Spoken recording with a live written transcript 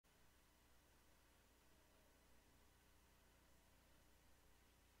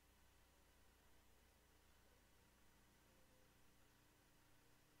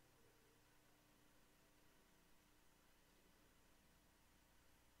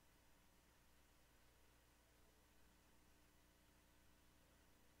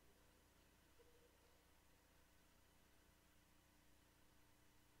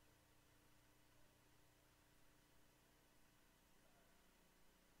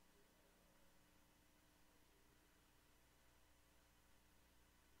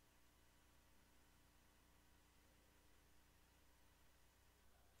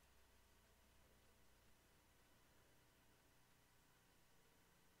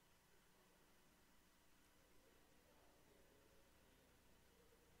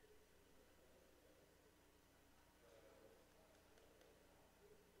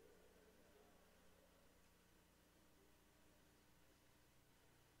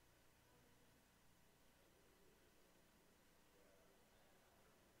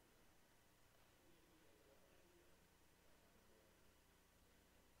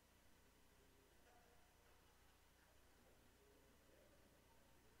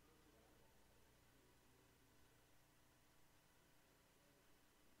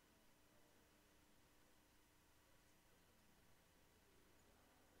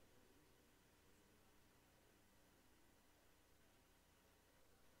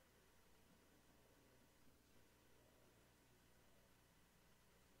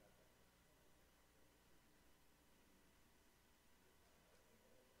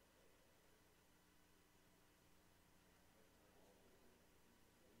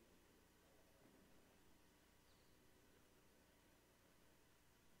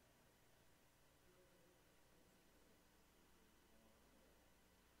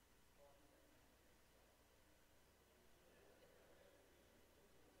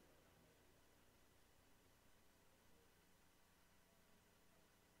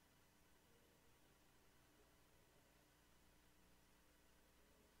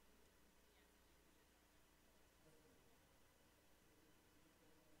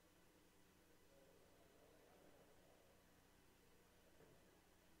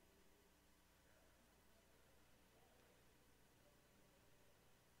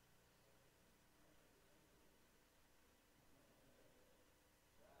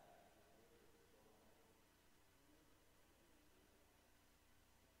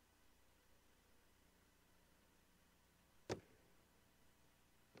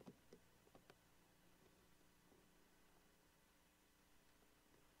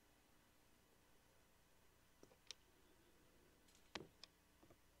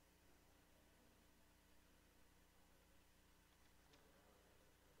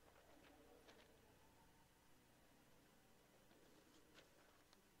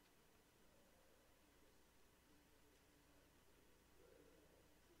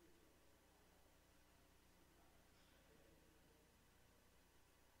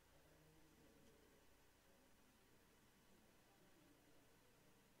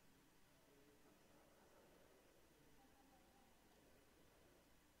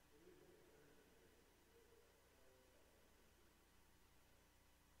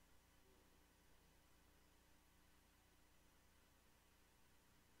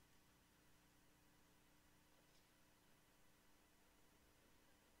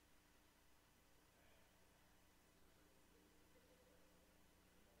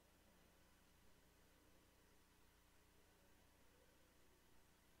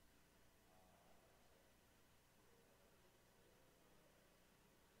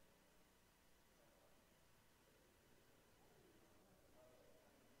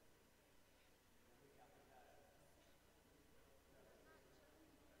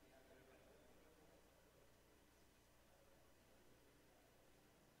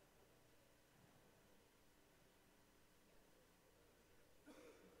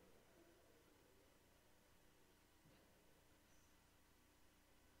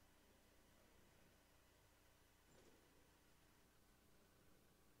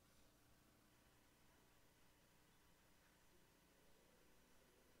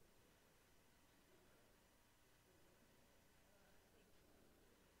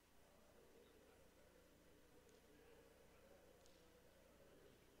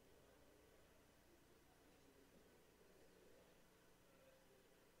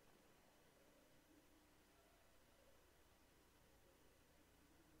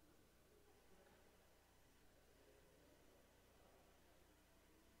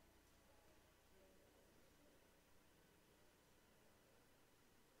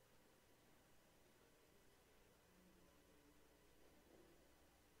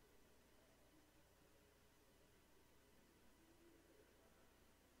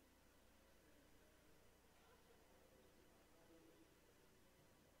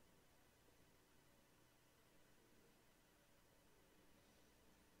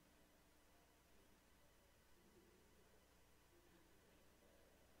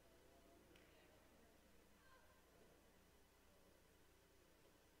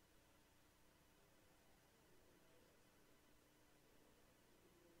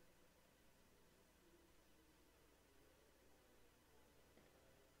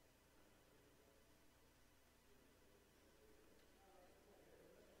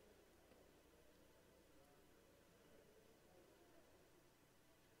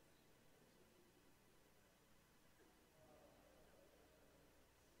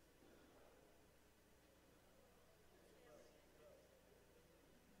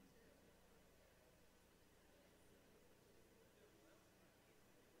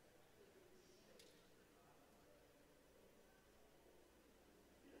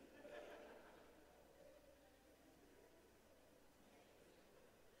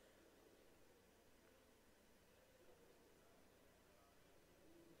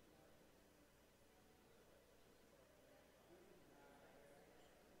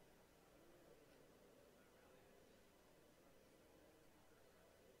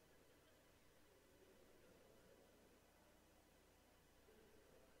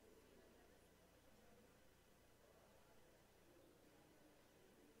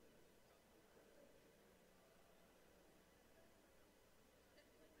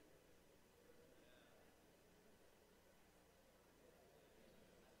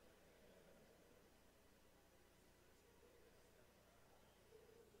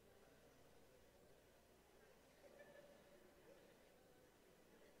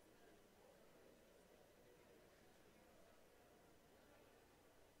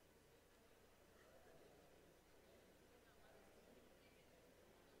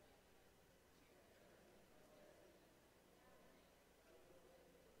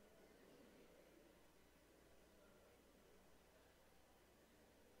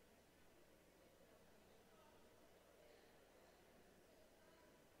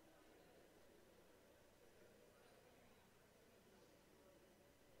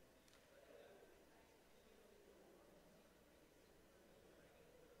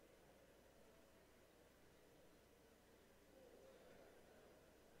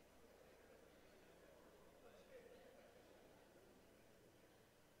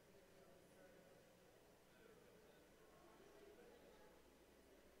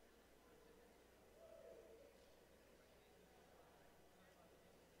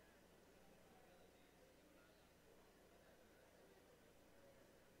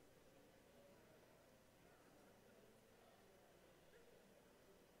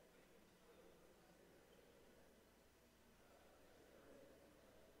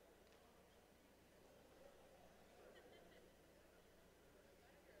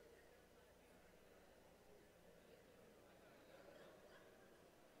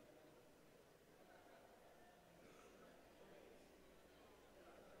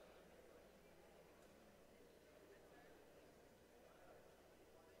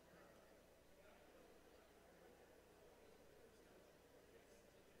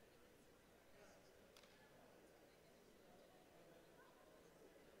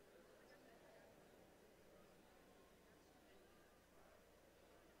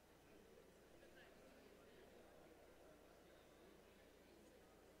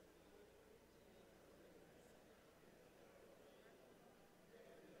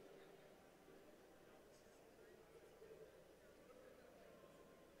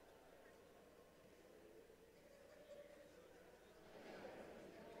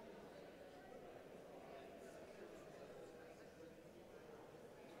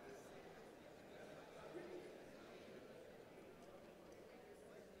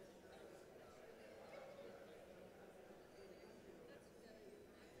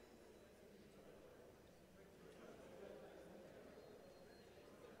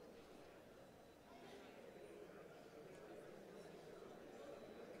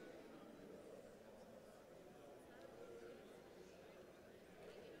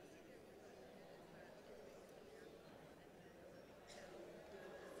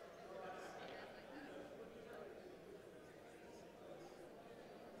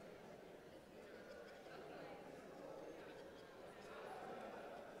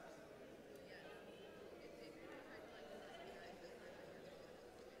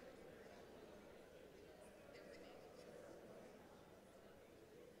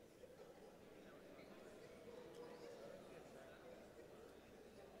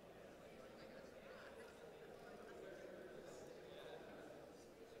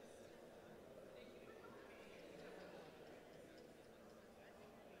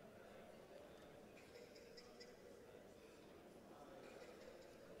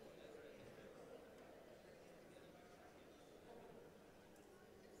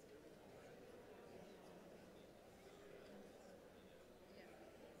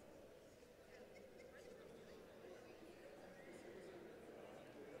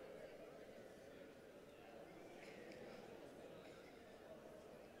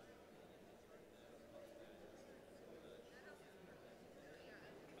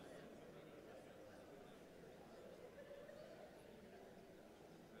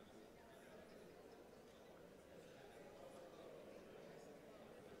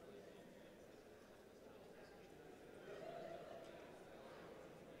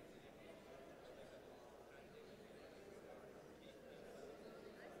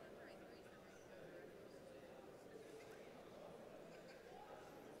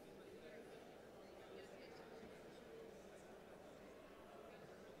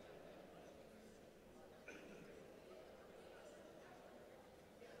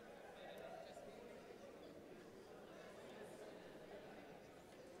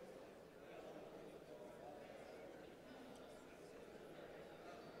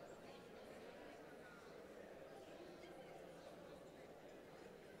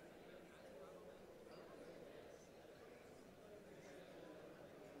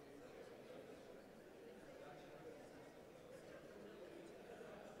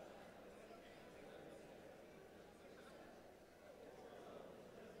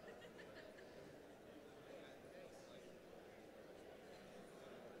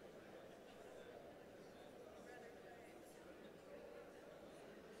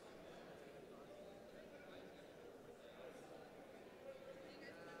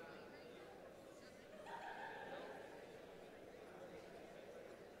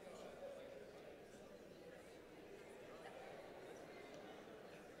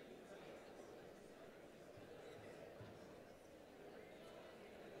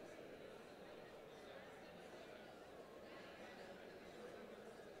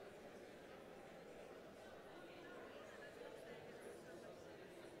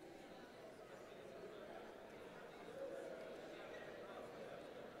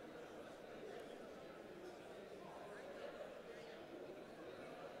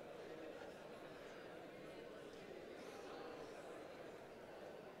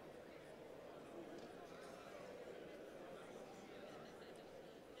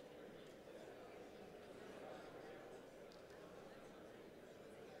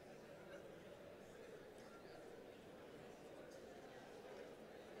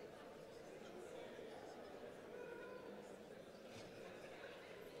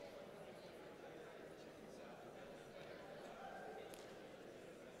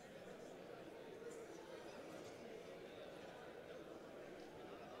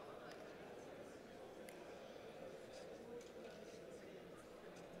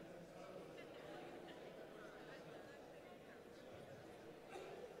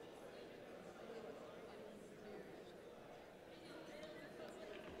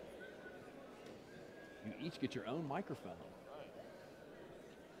each get your own microphone.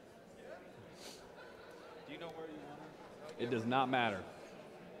 Do you know where you want It does not matter.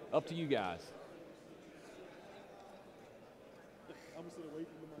 Up to you guys. I'm gonna sit away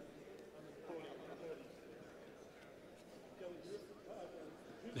from the mic. Kelly,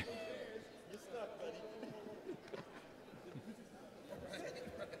 you're stuck, buddy.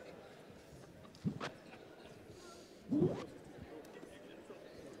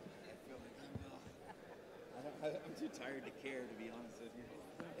 I'm too tired to care, to be honest with you.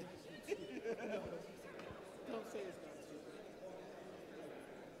 Don't say it's not true.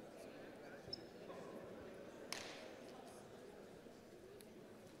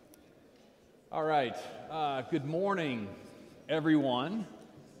 All right. Good morning, everyone.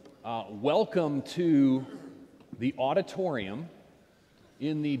 Welcome to the auditorium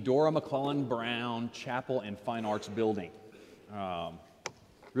in the Dora McClellan Brown Chapel and Fine Arts Building.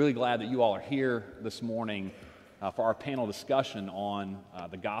 Really glad that you all are here this morning for our panel discussion on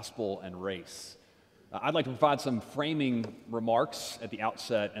the gospel and race. I'd like to provide some framing remarks at the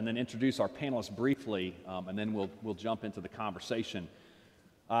outset and then introduce our panelists briefly, and then we'll jump into the conversation.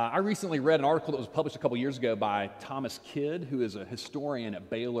 I recently read an article that was published a couple years ago by Thomas Kidd, who is a historian at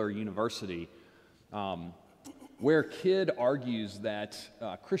Baylor University, where Kidd argues that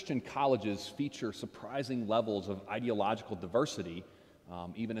Christian colleges feature surprising levels of ideological diversity,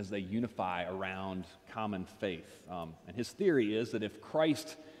 even as they unify around common faith. And his theory is that if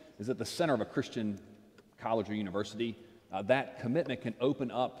Christ is at the center of a Christian college or university, that commitment can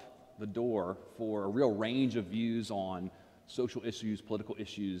open up the door for a real range of views on social issues, political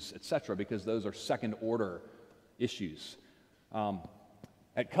issues, etc., because those are second-order issues.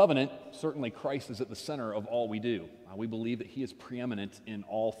 At Covenant, certainly Christ is at the center of all we do. We believe that he is preeminent in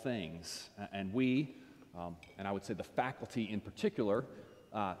all things, and we, and I would say the faculty in particular,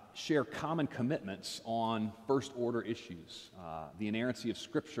 share common commitments on first-order issues, the inerrancy of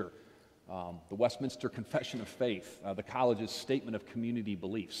Scripture, the Westminster Confession of Faith, the college's statement of community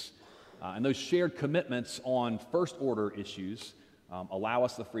beliefs. And those shared commitments on first-order issues allow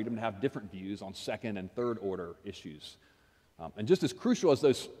us the freedom to have different views on second- and third-order issues. And just as crucial as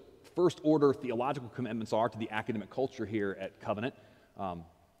those first-order theological commitments are to the academic culture here at Covenant,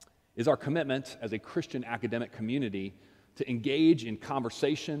 is our commitment as a Christian academic community to engage in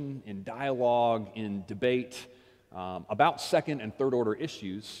conversation, in dialogue, in debate about second- and third-order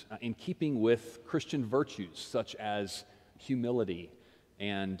issues in keeping with Christian virtues such as humility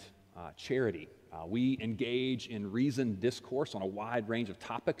and charity. We engage in reasoned discourse on a wide range of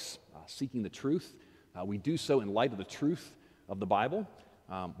topics, seeking the truth. We do so in light of the truth of the Bible.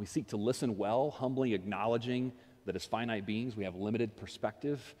 We seek to listen well, humbly acknowledging that as finite beings we have limited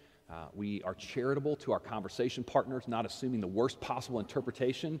perspective. We are charitable to our conversation partners, not assuming the worst possible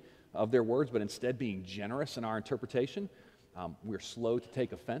interpretation of their words, but instead being generous in our interpretation. We're slow to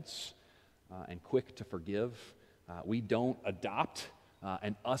take offense and quick to forgive. We don't adopt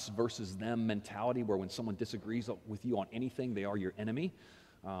an us versus them mentality where when someone disagrees with you on anything, they are your enemy.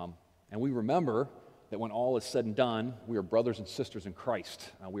 And we remember that when all is said and done, we are brothers and sisters in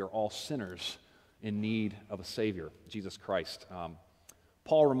Christ. We are all sinners in need of a Savior, Jesus Christ.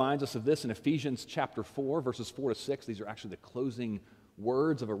 Paul reminds us of this in Ephesians chapter 4, verses 4 to 6. These are actually the closing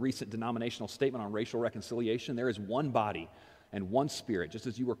words of a recent denominational statement on racial reconciliation. There is one body and one Spirit, just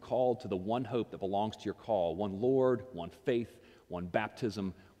as you were called to the one hope that belongs to your call, one Lord, one faith, one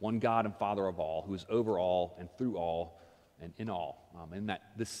baptism, one God and Father of all, who is over all and through all and in all. In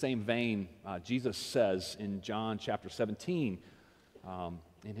this same vein, Jesus says in John chapter 17,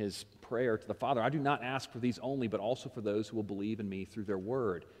 in his prayer to the Father, I do not ask for these only, but also for those who will believe in me through their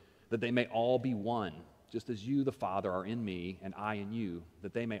word, that they may all be one, just as you, the Father, are in me and I in you,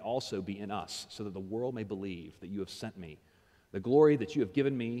 that they may also be in us, so that the world may believe that you have sent me. The glory that you have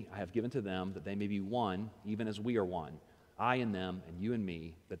given me, I have given to them, that they may be one, even as we are one. I in them and you in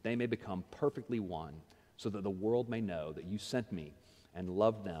me, that they may become perfectly one, so that the world may know that you sent me and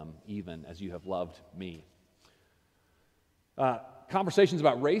loved them even as you have loved me. Conversations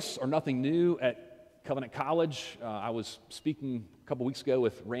about race are nothing new at Covenant College. I was speaking a couple weeks ago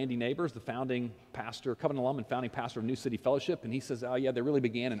with Randy Neighbors, the founding pastor, Covenant alum and founding pastor of New City Fellowship, and he says, oh yeah, they really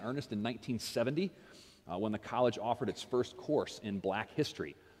began in earnest in 1970 when the college offered its first course in Black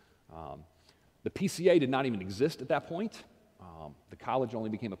history. The PCA did not even exist at that point. The college only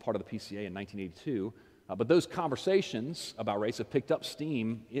became a part of the PCA in 1982, but those conversations about race have picked up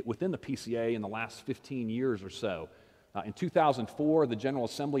steam within the PCA in the last 15 years or so. In 2004, the General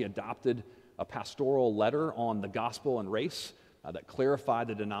Assembly adopted a pastoral letter on the gospel and race that clarified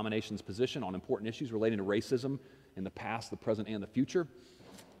the denomination's position on important issues relating to racism in the past, the present, and the future.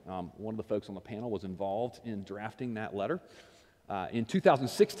 One of the folks on the panel was involved in drafting that letter. In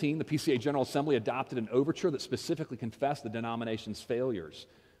 2016, the PCA General Assembly adopted an overture that specifically confessed the denomination's failures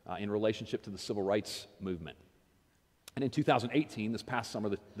in relationship to the civil rights movement. And in 2018, this past summer,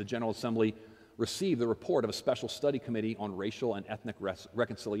 the General Assembly received the report of a special study committee on racial and ethnic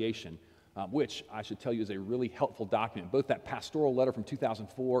reconciliation, which I should tell you is a really helpful document. Both that pastoral letter from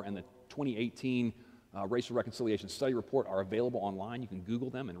 2004 and the 2018 Racial Reconciliation Study Report are available online. You can Google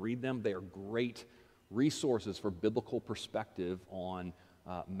them and read them. They are great resources for biblical perspective on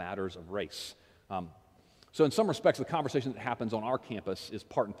matters of race. So in some respects, the conversation that happens on our campus is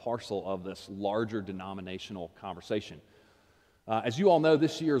part and parcel of this larger denominational conversation. As you all know,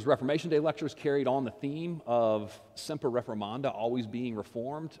 this year's Reformation Day lectures carried on the theme of Semper Reformanda, always being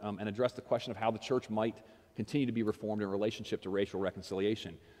reformed, and addressed the question of how the church might continue to be reformed in relationship to racial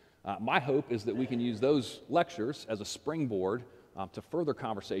reconciliation. My hope is that we can use those lectures as a springboard to further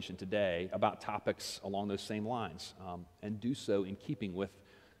conversation today about topics along those same lines, and do so in keeping with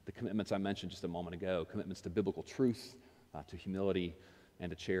the commitments I mentioned just a moment ago, commitments to biblical truth, to humility, and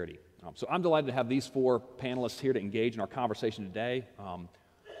to charity. So I'm delighted to have these four panelists here to engage in our conversation today.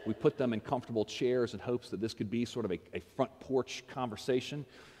 We put them in comfortable chairs in hopes that this could be sort of a front porch conversation.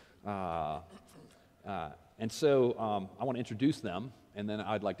 And so I want to introduce them, and then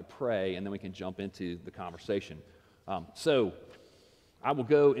I'd like to pray, and then we can jump into the conversation. So I will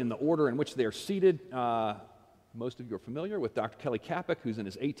go in the order in which they are seated. Most of you are familiar with Dr. Kelly Kapik, who's in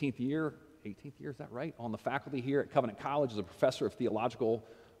his 18th year, is that right, on the faculty here at Covenant College as a professor of theological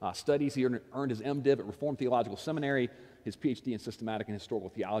studies. He earned his MDiv at Reformed Theological Seminary, his PhD in systematic and historical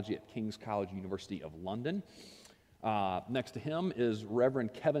theology at King's College, University of London. Next to him is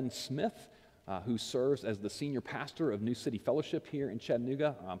Reverend Kevin Smith, who serves as the senior pastor of New City Fellowship here in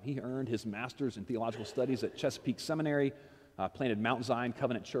Chattanooga. He earned his master's in theological studies at Chesapeake Seminary, planted Mount Zion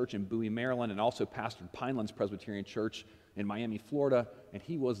Covenant Church in Bowie, Maryland, and also pastored Pinelands Presbyterian Church in Miami, Florida, and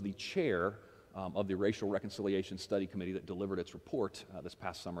he was the chair of the Racial Reconciliation Study Committee that delivered its report this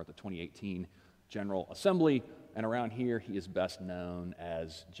past summer at the 2018 General Assembly, and around here he is best known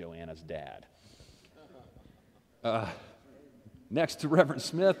as Joanna's dad. Next to Reverend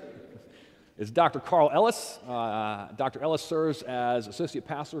Smith is Dr. Carl Ellis. Dr. Ellis serves as Associate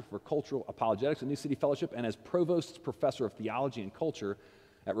Pastor for Cultural Apologetics at New City Fellowship and as Provost Professor of Theology and Culture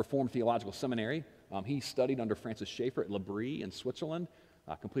at Reformed Theological Seminary. He studied under Francis Schaeffer at L'Abri in Switzerland,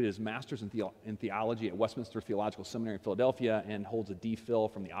 completed his master's in theology at Westminster Theological Seminary in Philadelphia, and holds a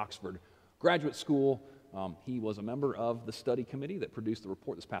DPhil from the Oxford Graduate School. He was a member of the study committee that produced the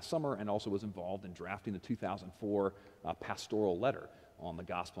report this past summer and also was involved in drafting the 2004 pastoral letter on the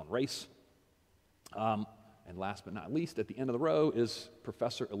gospel and race. And last but not least, at the end of the row is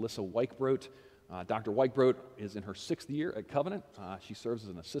Professor Alyssa Weichbrot. Dr. Weichbrot is in her 6th year at Covenant. She serves as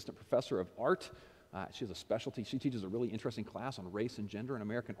an assistant professor of art. She has a specialty. She teaches a really interesting class on race and gender in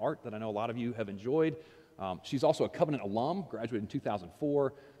American art that I know a lot of you have enjoyed. She's also a Covenant alum, graduated in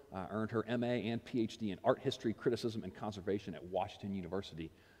 2004, earned her MA and PhD in art history, criticism, and conservation at Washington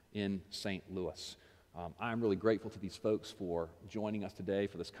University in St. Louis. I'm really grateful to these folks for joining us today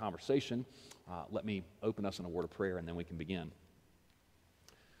for this conversation. Let me open us in a word of prayer, and then we can begin.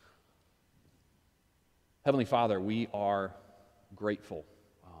 Heavenly Father, we are grateful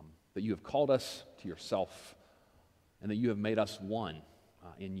that you have called us to yourself and that you have made us one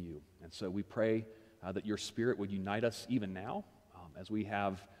in you. And so we pray that your Spirit would unite us even now as we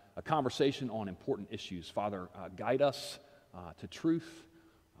have a conversation on important issues. Father, guide us to truth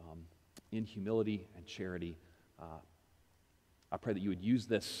in humility and charity. I pray that you would use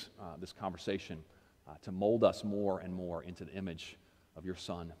this conversation to mold us more and more into the image of your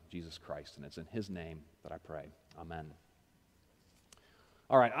Son, Jesus Christ. And it's in his name that I pray. Amen.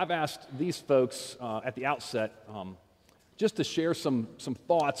 All right, I've asked these folks at the outset just to share some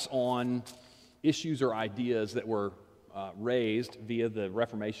thoughts on issues or ideas that were raised via the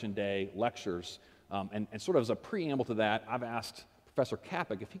Reformation Day lectures. And sort of as a preamble to that, I've asked Professor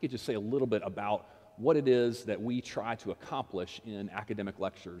Kapik if he could just say a little bit about what it is that we try to accomplish in academic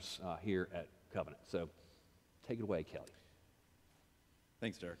lectures here at Covenant. So take it away, Kelly.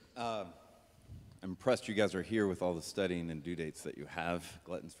 Thanks, Derek. I'm impressed you guys are here with all the studying and due dates that you have,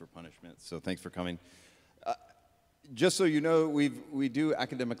 gluttons for punishment, so thanks for coming. Just so you know, we do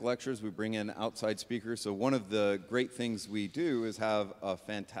academic lectures. We bring in outside speakers. So one of the great things we do is have a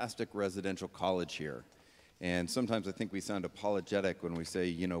fantastic residential college here. And sometimes I think we sound apologetic when we say,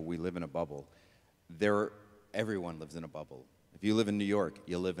 you know, we live in a bubble. Everyone lives in a bubble. If you live in New York,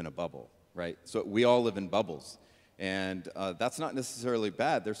 you live in a bubble, right? So we all live in bubbles. And that's not necessarily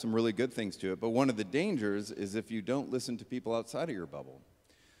bad. There's some really good things to it. But one of the dangers is if you don't listen to people outside of your bubble.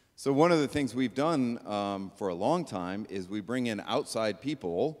 So one of the things we've done for a long time is we bring in outside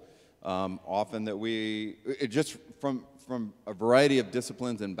people, often that just from a variety of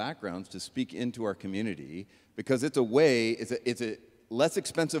disciplines and backgrounds to speak into our community, because it's a less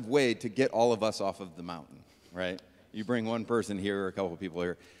expensive way to get all of us off of the mountain, right? You bring one person here or a couple of people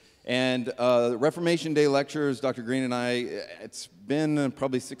here. And Reformation Day lectures, Dr. Green and I, it's been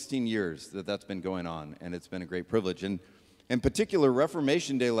probably 16 years that's been going on, and it's been a great privilege. And in particular,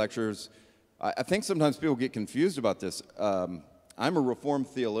 Reformation Day lectures, I think sometimes people get confused about this. I'm a Reformed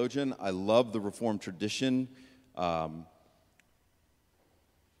theologian. I love the Reformed tradition. But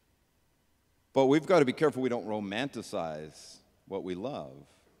we've got to be careful we don't romanticize what we love,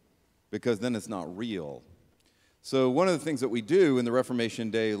 because then it's not real. So one of the things that we do in the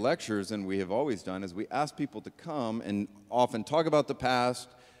Reformation Day lectures, and we have always done, is we ask people to come and often talk about the past,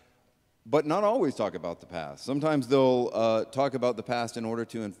 but not always talk about the past. Sometimes they'll talk about the past in order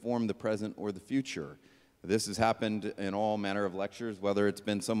to inform the present or the future. This has happened in all manner of lectures, whether it's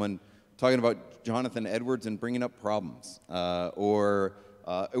been someone talking about Jonathan Edwards and bringing up problems, or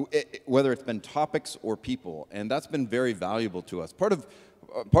whether it's been topics or people, and that's been very valuable to us. Part of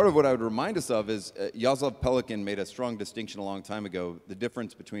what I would remind us of is Yaroslav Pelikan made a strong distinction a long time ago, the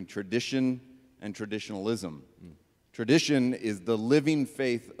difference between tradition and traditionalism. Tradition is the living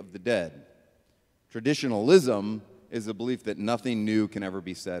faith of the dead. Traditionalism is the belief that nothing new can ever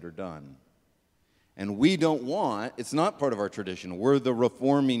be said or done. And we don't want, it's not part of our tradition. We're the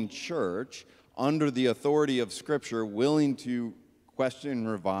reforming church under the authority of Scripture, willing to question and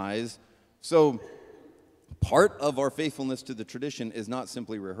revise. So part of our faithfulness to the tradition is not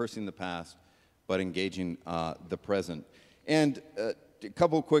simply rehearsing the past, but engaging the present. And a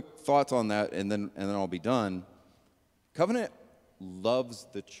couple quick thoughts on that, and then I'll be done. Covenant loves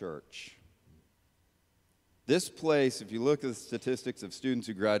the church. This place, if you look at the statistics of students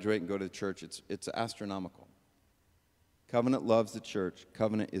who graduate and go to the church, it's astronomical. Covenant loves the church.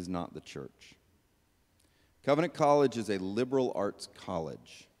 Covenant is not the church. Covenant College is a liberal arts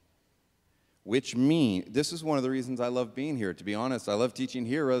college, which means, this is one of the reasons I love being here. To be honest, I love teaching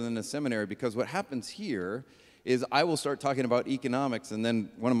here rather than a seminary, because what happens here is I will start talking about economics, and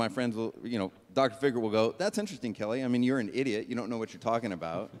then one of my friends will, Dr. Figger will go, "That's interesting, Kelly. I mean, you're an idiot. You don't know what you're talking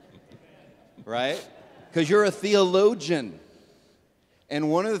about." Right? Because you're a theologian.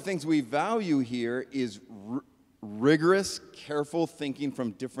 And one of the things we value here is rigorous, careful thinking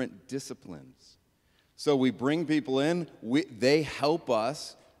from different disciplines. So we bring people in. They help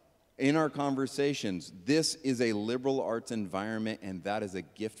us in our conversations. This is a liberal arts environment, and that is a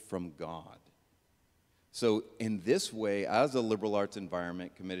gift from God. So in this way, as a liberal arts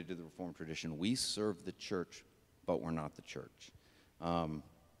environment committed to the Reformed tradition, we serve the church, but we're not the church. And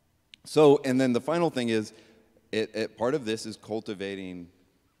then the final thing is, part of this is cultivating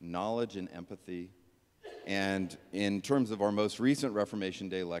knowledge and empathy. And in terms of our most recent Reformation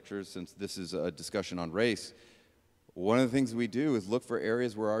Day lectures, since this is a discussion on race, one of the things we do is look for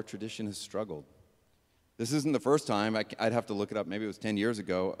areas where our tradition has struggled. This isn't the first time. I'd have to look it up. Maybe it was 10 years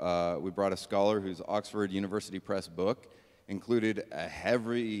ago. We brought a scholar whose Oxford University Press book included a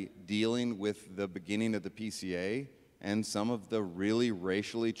heavy dealing with the beginning of the PCA and some of the really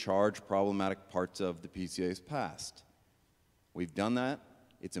racially charged, problematic parts of the PCA's past. We've done that.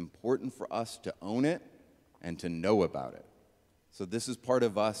 It's important for us to own it and to know about it. So this is part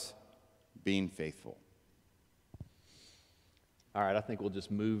of us being faithful. All right, I think we'll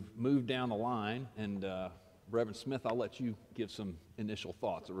just move down the line, and Reverend Smith, I'll let you give some initial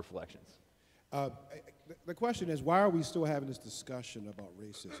thoughts or reflections. The question is, why are we still having this discussion about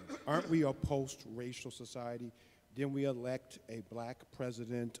racism? Aren't we a post-racial society? Didn't we elect a black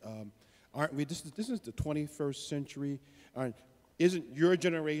president? Aren't we? This is the 21st century. Isn't your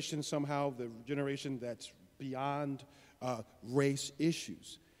generation somehow the generation that's beyond race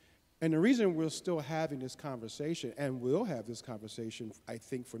issues? And the reason we're still having this conversation, and will have this conversation, I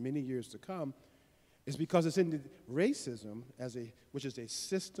think, for many years to come, is because it's in the racism, which is a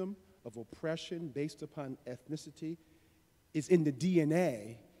system of oppression based upon ethnicity, is in the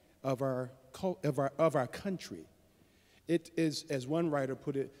DNA of our country. It is, as one writer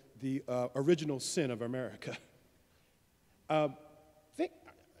put it, the original sin of America.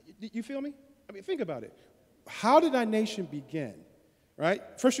 You feel me? I mean, think about it. How did our nation begin? Right?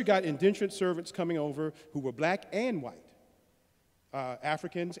 First, you got indentured servants coming over who were black and white.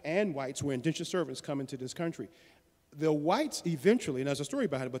 Africans and whites were indentured servants coming to this country. The whites eventually, and there's a story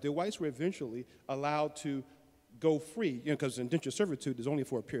behind it, but the whites were eventually allowed to go free, because indentured servitude is only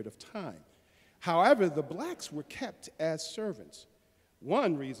for a period of time. However, the blacks were kept as servants.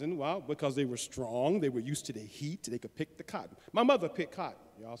 One reason, well, because they were strong, they were used to the heat, they could pick the cotton. My mother picked cotton,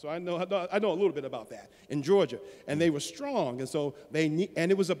 y'all. So I know a little bit about that in Georgia. And they were strong, and so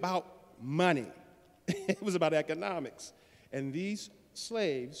and it was about money. It was about economics. And these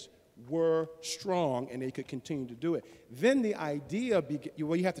slaves were strong, and they could continue to do it. Then the idea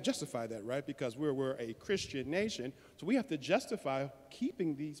well, you have to justify that, right? Because we're a Christian nation, so we have to justify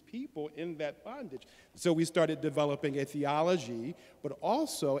keeping these people in that bondage. So we started developing a theology, but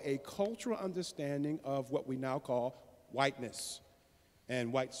also a cultural understanding of what we now call whiteness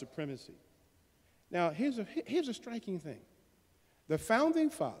and white supremacy. Now, here's a striking thing. The founding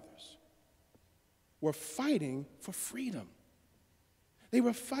fathers were fighting for freedom. They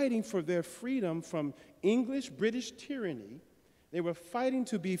were fighting for their freedom from English, British tyranny. They were fighting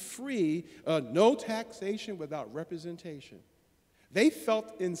to be free, no taxation without representation. They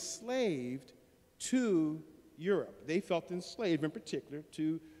felt enslaved to Europe. They felt enslaved in particular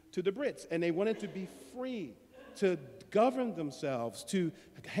to the Brits, and they wanted to be free, to govern themselves, to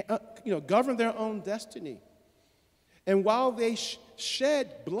govern their own destiny. And while they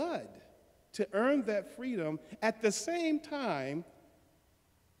shed blood to earn that freedom, at the same time,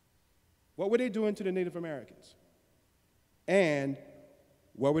 what were they doing to the Native Americans? And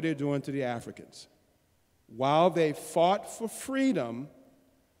what were they doing to the Africans? While they fought for freedom,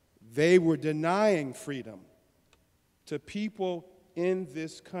 they were denying freedom to people in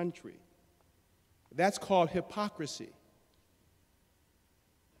this country. That's called hypocrisy.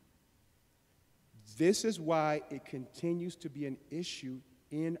 This is why it continues to be an issue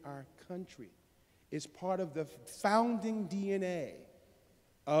in our country. It's part of the founding DNA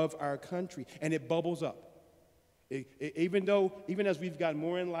of our country, and it bubbles up. Even as we've gotten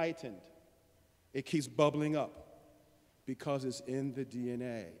more enlightened, it keeps bubbling up because it's in the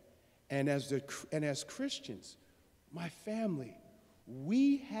DNA. And as Christians, my family,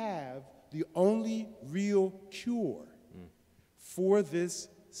 we have the only real cure for this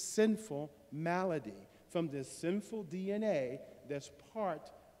sinful malady, from this sinful DNA that's part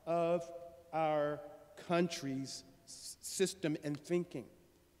of our country's system and thinking.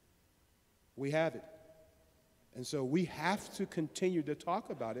 We have it. And so we have to continue to talk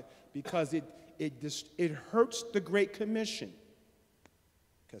about it because it hurts the Great Commission.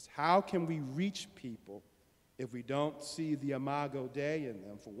 Because how can we reach people if we don't see the Imago Dei in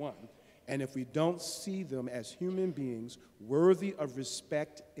them, for one, and if we don't see them as human beings worthy of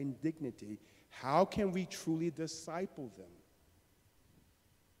respect and dignity? How can we truly disciple them?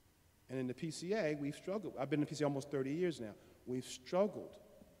 And in the PCA, we've struggled. I've been in the PCA almost 30 years now. We've struggled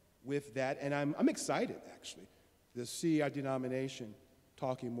with that, and I'm excited, actually, to see our denomination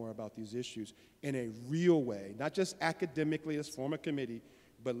talking more about these issues in a real way, not just academically, let's form a committee,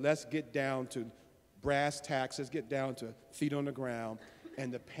 but let's get down to brass tacks, let's get down to feet on the ground,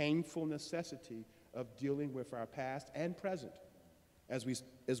 and the painful necessity of dealing with our past and present as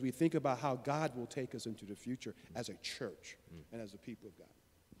we think about how God will take us into the future as a church and as a people of God.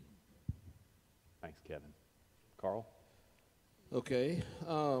 Thanks, Kevin. Carl? Okay.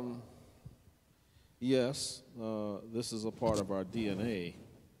 Yes, this is a part of our DNA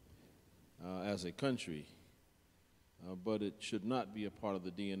as a country, but it should not be a part of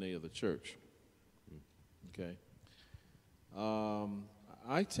the DNA of the church. Okay.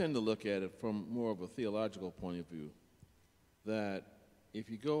 I tend to look at it from more of a theological point of view, that if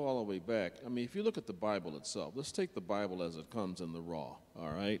you go all the way back, I mean, if you look at the Bible itself, let's take the Bible as it comes in the raw,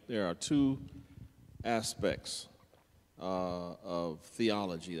 all right? There are two aspects of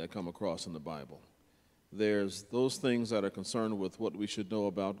theology that come across in the Bible. There's those things that are concerned with what we should know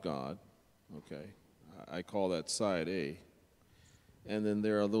about God, okay? I call that side A. And then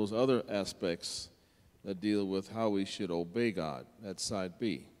there are those other aspects that deal with how we should obey God, that's side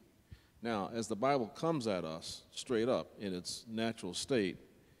B. Now, as the Bible comes at us straight up in its natural state,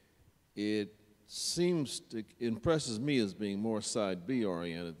 it impresses me as being more side B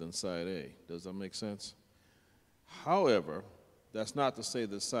oriented than side A. Does that make sense? However, that's not to say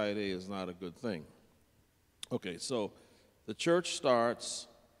that side A is not a good thing. Okay, so the church starts,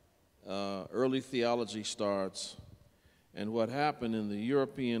 early theology starts, and what happened in the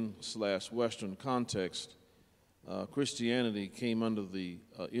European/Western context, Christianity came under the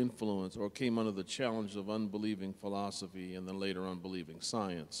influence or came under the challenge of unbelieving philosophy and then later unbelieving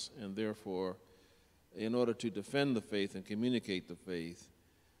science. And therefore, in order to defend the faith and communicate the faith,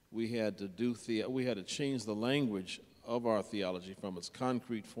 we had to change the language of our theology from its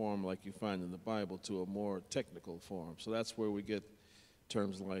concrete form like you find in the Bible to a more technical form. So that's where we get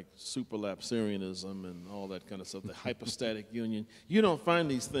terms like superlapsarianism and all that kind of stuff, the hypostatic union. You don't find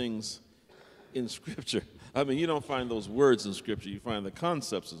these things in Scripture. I mean, you don't find those words in Scripture. You find the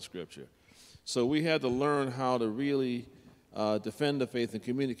concepts in Scripture. So we had to learn how to really defend the faith and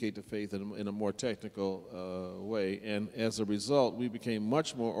communicate the faith in a more technical way. And as a result, we became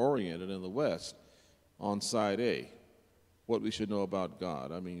much more oriented in the West on side A, what we should know about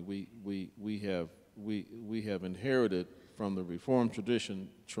God. I mean, we have inherited from the Reformed tradition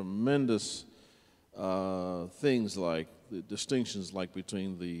tremendous things like the distinctions like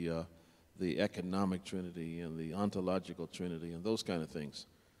between the economic trinity and the ontological trinity and those kind of things.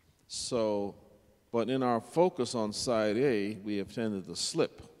 So, but in our focus on side A, we have tended to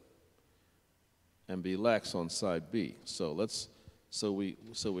slip and be lax on side B. So we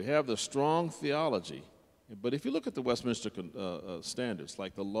have the strong theology, but if you look at the Westminster standards,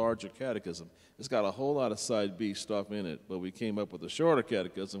 like the larger catechism, it's got a whole lot of side B stuff in it, but we came up with a shorter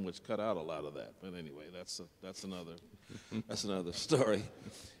catechism which cut out a lot of that. But anyway, that's another story.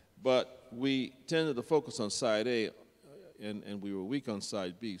 But we tended to focus on side A, and we were weak on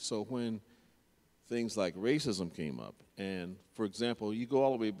side B. So when things like racism came up, and for example, you go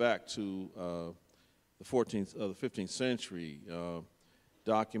all the way back to the 15th century,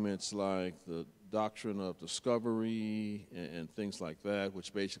 documents like the Doctrine of Discovery and things like that,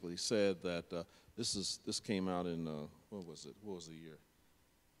 which basically said that this came out in what was it? What was the year?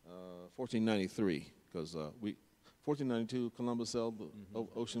 1493, because 1492 Columbus sailed the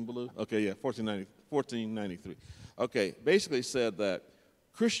ocean blue. Okay, yeah, 1493. Okay, basically said that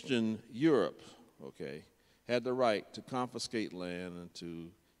Christian Europe, okay, had the right to confiscate land and to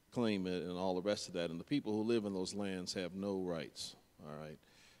claim it and all the rest of that, and the people who live in those lands have no rights. All right,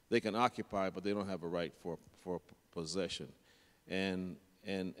 they can occupy, but they don't have a right for possession. And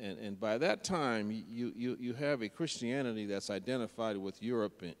by that time, you have a Christianity that's identified with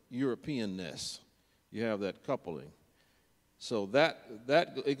Europeanness. You have that coupling. So that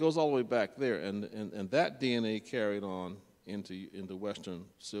it goes all the way back there, and that DNA carried on into Western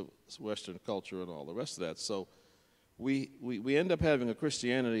culture and all the rest of that. So we end up having a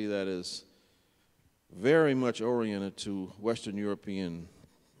Christianity that is very much oriented to Western European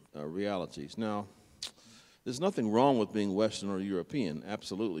realities. Now, there's nothing wrong with being Western or European.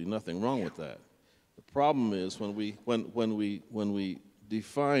 Absolutely nothing wrong with that. The problem is when we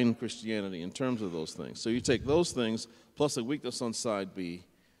define Christianity in terms of those things. So you take those things plus a weakness on side B,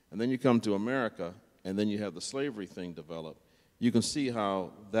 and then you come to America, and then you have the slavery thing develop. You can see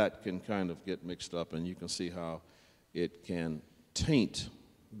how that can kind of get mixed up, and you can see how it can taint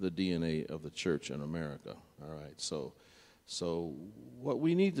the DNA of the church in America. All right, so what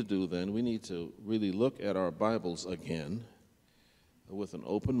we need to do then, we need to really look at our Bibles again with an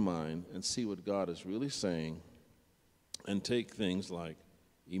open mind and see what God is really saying, and take things like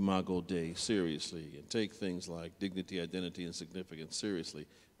Imago Dei seriously, and take things like dignity, identity, and significance seriously,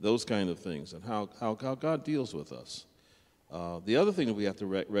 those kind of things, and how God deals with us. The other thing that we have to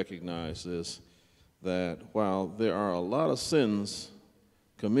recognize is that while there are a lot of sins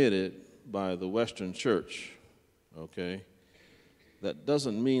committed by the Western church, okay, that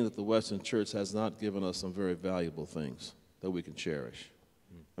doesn't mean that the Western church has not given us some very valuable things that we can cherish.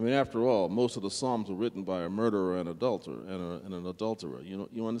 I mean, after all, most of the Psalms were written by a murderer and an adulterer.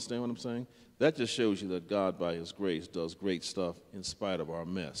 You understand what I'm saying? That just shows you that God, by His grace, does great stuff in spite of our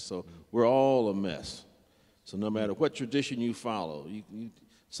mess. So we're all a mess. So no matter what tradition you follow,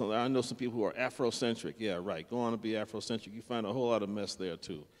 so I know some people who are Afrocentric. Yeah, right. Go on and be Afrocentric. You find a whole lot of mess there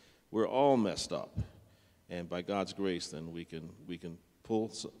too. We're all messed up, and by God's grace, then we can pull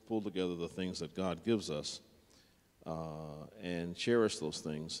together the things that God gives us. And cherish those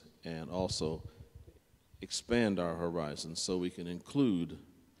things, and also expand our horizons so we can include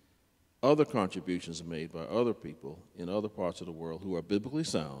other contributions made by other people in other parts of the world who are biblically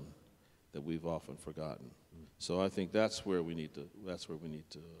sound that we've often forgotten. So I think that's where we need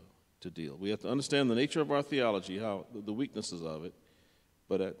to deal. We have to understand the nature of our theology, how the weaknesses of it,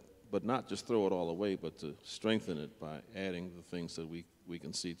 but not just throw it all away, but to strengthen it by adding the things that we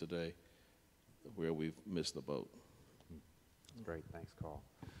can see today where we've missed the boat. Great, thanks, Carl.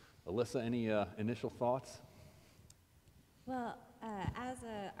 Alyssa, any initial thoughts? Well, as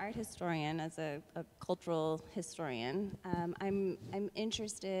an art historian, as a cultural historian, I'm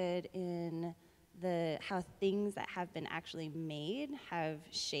interested in how things that have been actually made have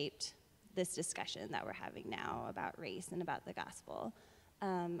shaped this discussion that we're having now about race and about the gospel.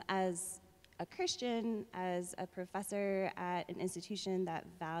 As a Christian, as a professor at an institution that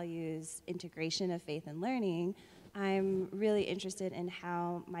values integration of faith and learning, I'm really interested in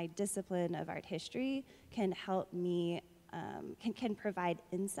how my discipline of art history can help me, can provide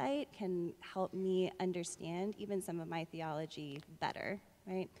insight, can help me understand even some of my theology better,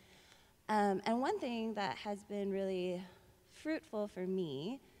 right? And one thing that has been really fruitful for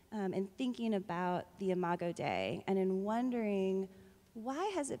me in thinking about the Imago Dei and in wondering,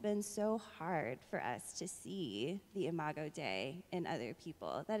 why has it been so hard for us to see the Imago Dei in other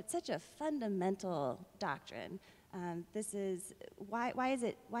people? That it's such a fundamental doctrine. This is why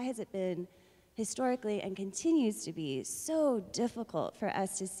has it been historically and continues to be so difficult for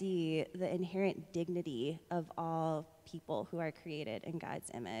us to see the inherent dignity of all people who are created in God's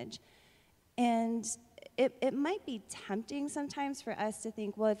image? And it might be tempting sometimes for us to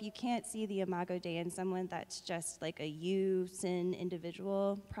think, well, if you can't see the Imago Dei in someone, that's just like a you, sin,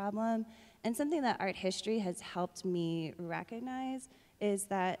 individual problem. And something that art history has helped me recognize is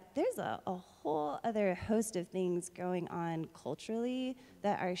that there's a whole other host of things going on culturally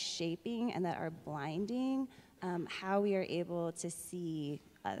that are shaping and that are blinding how we are able to see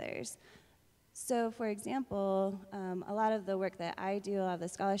others. So, for example, a lot of the work that I do, a lot of the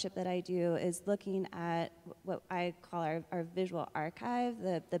scholarship that I do, is looking at what I call our visual archive,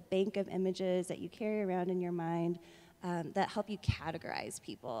 the bank of images that you carry around in your mind that help you categorize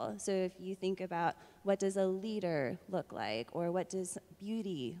people. So if you think about what does a leader look like, or what does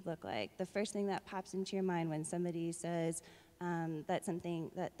beauty look like, the first thing that pops into your mind when somebody says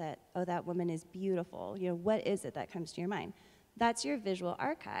that woman is beautiful, what is it that comes to your mind? That's your visual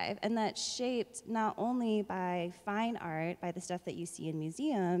archive, and that's shaped not only by fine art, by the stuff that you see in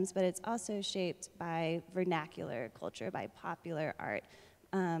museums, but it's also shaped by vernacular culture, by popular art,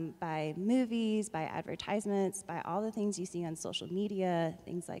 by movies, by advertisements, by all the things you see on social media,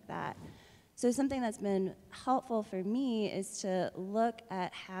 things like that. So something that's been helpful for me is to look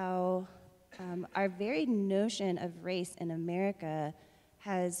at how our very notion of race in America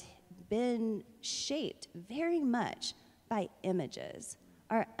has been shaped very much by images.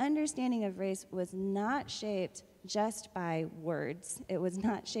 Our understanding of race was not shaped just by words. It was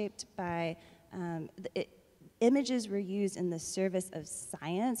not shaped by, images were used in the service of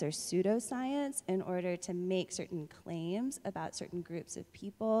science or pseudoscience in order to make certain claims about certain groups of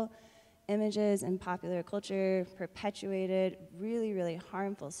people. Images in popular culture perpetuated really, really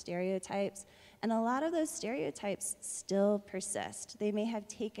harmful stereotypes. And a lot of those stereotypes still persist. They may have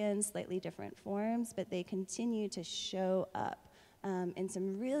taken slightly different forms, but they continue to show up in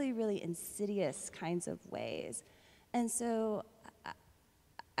some really, really insidious kinds of ways. And so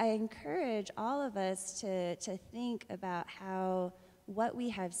I encourage all of us to think about how what we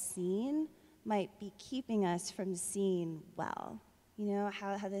have seen might be keeping us from seeing well.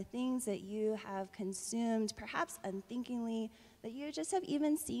 How the things that you have consumed, perhaps unthinkingly, that you just have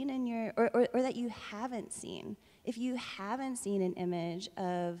even seen in or that you haven't seen. If you haven't seen an image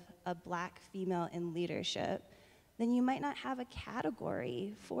of a black female in leadership, then you might not have a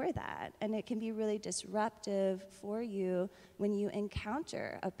category for that. And it can be really disruptive for you when you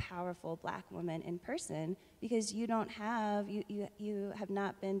encounter a powerful black woman in person, because you have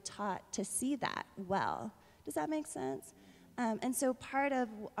not been taught to see that well. Does that make sense? And so part of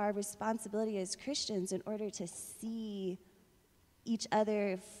our responsibility as Christians, in order to see each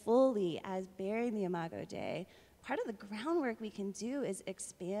other fully as bearing the Imago Dei, part of the groundwork we can do is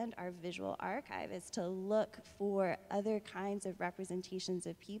expand our visual archive, is to look for other kinds of representations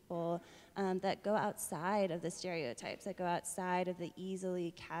of people that go outside of the stereotypes, that go outside of the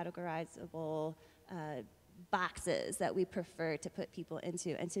easily categorizable boxes that we prefer to put people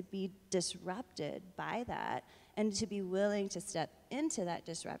into, and to be disrupted by that, and to be willing to step into that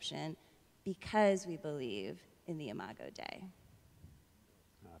disruption because we believe in the Imago Dei.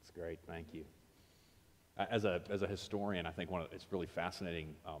 That's great, thank you. As a historian, I think it's really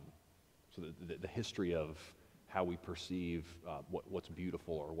fascinating, so the history of how we perceive what's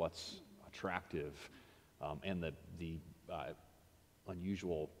beautiful or what's attractive, and the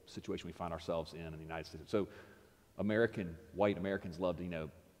unusual situation we find ourselves in the United States. So white Americans love to,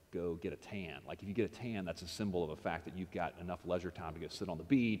 go get a tan. Like if you get a tan, that's a symbol of a fact that you've got enough leisure time to go sit on the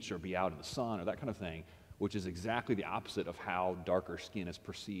beach or be out in the sun or that kind of thing, which is exactly the opposite of how darker skin is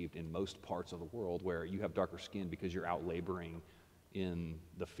perceived in most parts of the world, where you have darker skin because you're out laboring in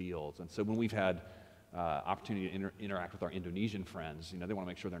the fields. And so when we've had opportunity to interact with our Indonesian friends, they want to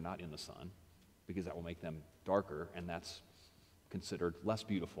make sure they're not in the sun, because that will make them darker, and that's considered less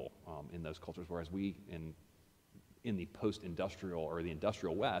beautiful in those cultures, whereas we in the post-industrial or the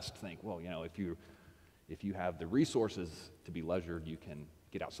industrial West think, well, if you have the resources to be leisured, you can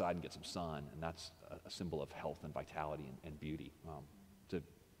get outside and get some sun, and that's a symbol of health and vitality and beauty. It's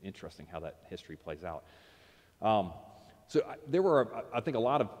interesting how that history plays out. There were, I think, a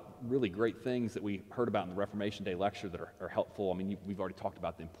lot of really great things that we heard about in the Reformation Day lecture that are helpful. I mean, we've already talked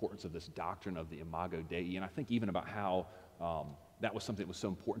about the importance of this doctrine of the Imago Dei, and I think even about how that was something that was so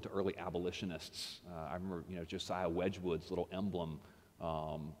important to early abolitionists. I remember, Josiah Wedgwood's little emblem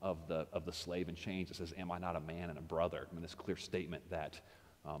of the slave in chains. It says, "Am I not a man and a brother?" I mean, this clear statement that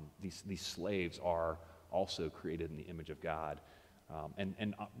these slaves are also created in the image of God,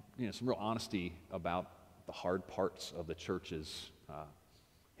 and some real honesty about the hard parts of the church's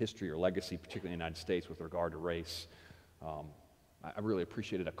history or legacy, particularly in the United States, with regard to race. I really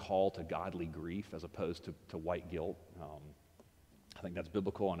appreciated a call to godly grief as opposed to white guilt. I think that's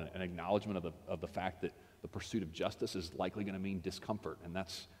biblical, and an acknowledgement of the fact that the pursuit of justice is likely going to mean discomfort,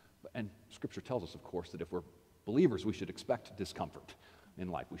 and Scripture tells us, of course, that if we're believers, we should expect discomfort in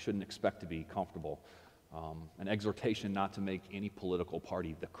life. We shouldn't expect to be comfortable. An exhortation not to make any political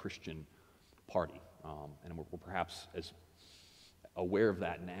party the Christian party, and we're perhaps as aware of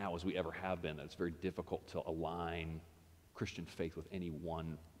that now as we ever have been, that it's very difficult to align Christian faith with any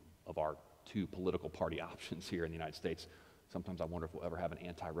one of our two political party options here in the United States. Sometimes I wonder if we'll ever have an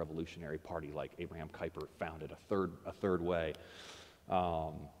anti-revolutionary party like Abraham Kuyper founded, a third way.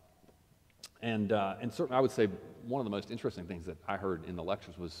 And certainly I would say one of the most interesting things that I heard in the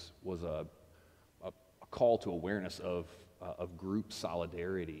lectures was a call to awareness of group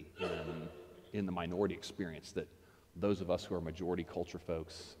solidarity in the minority experience that those of us who are majority culture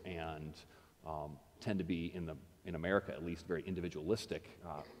folks and tend to be, in America at least, very individualistic,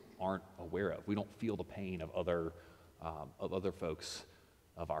 aren't aware of. We don't feel the pain of other folks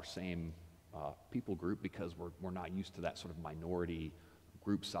of our same people group because we're not used to that sort of minority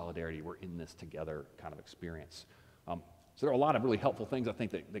group solidarity. We're in this together kind of experience. So there are a lot of really helpful things I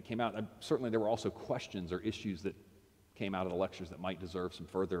think that came out. Certainly there were also questions or issues that came out of the lectures that might deserve some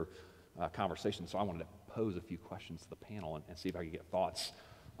further conversation. So I wanted to pose a few questions to the panel and see if I could get thoughts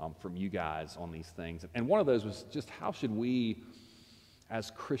from you guys on these things. And one of those was just how should we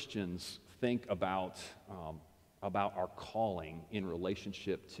as Christians think about our calling in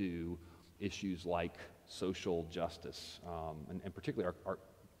relationship to issues like social justice. And particularly our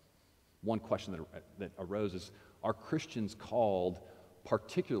one question that arose is, are Christians called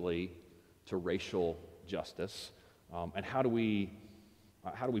particularly to racial justice? And how do we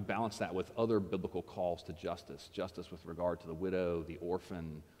balance that with other biblical calls to justice? Justice with regard to the widow, the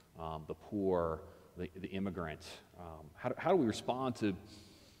orphan, the poor, the immigrant. How do we respond to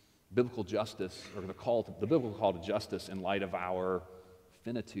biblical justice, or the biblical call to justice in light of our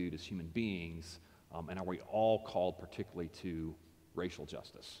finitude as human beings? And are we all called particularly to racial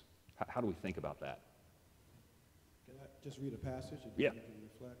justice? How do we think about that? Can I just read a passage? Yeah. You can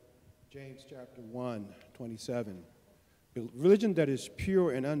reflect. James chapter 1, 27. Religion that is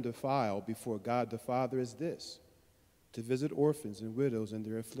pure and undefiled before God the Father is this: to visit orphans and widows in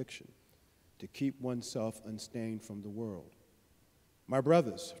their affliction, to keep oneself unstained from the world. My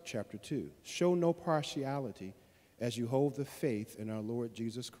brothers, chapter 2, show no partiality as you hold the faith in our Lord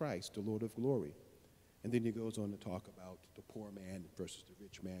Jesus Christ, the Lord of glory. And then he goes on to talk about the poor man versus the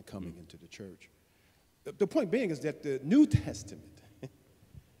rich man coming into the church. The point being is that the New Testament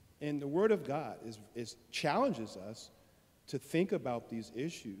and the Word of God challenges us to think about these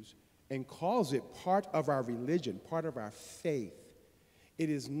issues and calls it part of our religion, part of our faith. It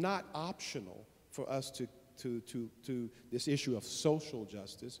is not optional for us to this issue of social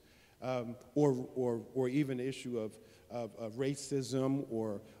justice, or even the issue of racism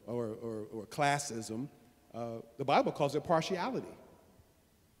or classism. The Bible calls it partiality.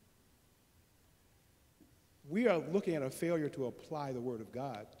 We are looking at a failure to apply the Word of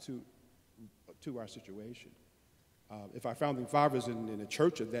God to our situation. If our founding fathers in the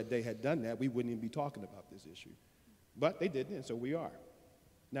church of that day had done that, we wouldn't even be talking about this issue. But they didn't, and so we are.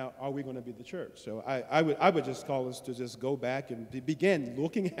 Now, are we going to be the church? So I would just call us to just go back and begin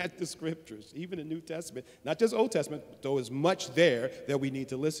looking at the Scriptures, even the New Testament, not just Old Testament, though there's much there that we need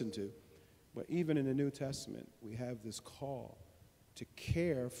to listen to. But even in the New Testament, we have this call to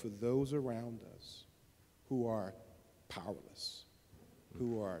care for those around us who are powerless,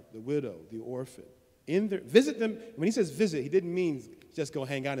 who are the widow, the orphan. Visit them. When he says visit, he didn't mean just go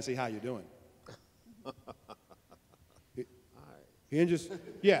hang out and say, how you doing? He didn't just,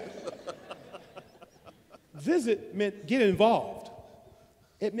 yeah. Visit meant get involved.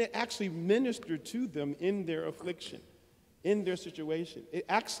 It meant actually minister to them in their affliction, in their situation. It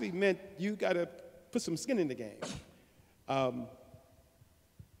actually meant you got to put some skin in the game.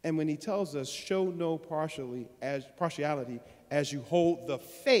 And when he tells us, show no partiality as you hold the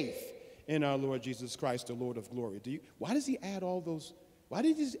faith in our Lord Jesus Christ, the Lord of glory. Why does he add all those? Why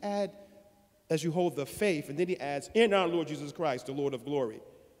did he just add, as you hold the faith, and then he adds, in our Lord Jesus Christ, the Lord of glory?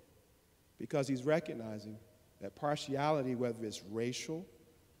 Because he's recognizing that partiality, whether it's racial,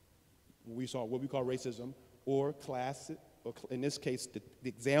 what we call racism, or class, or in this case, the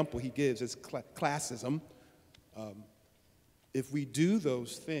example he gives is classism. If we do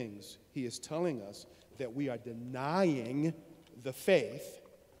those things, he is telling us that we are denying the faith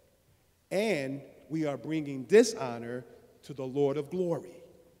and we are bringing dishonor to the Lord of glory.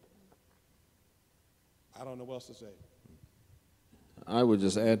 I don't know what else to say. I would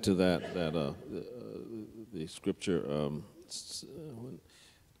just add to that the scripture, when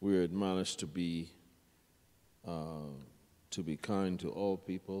we're admonished to be kind to all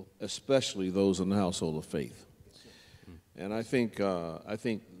people, especially those in the household of faith. And I think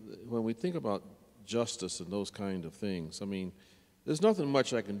when we think about justice and those kind of things, I mean, there's nothing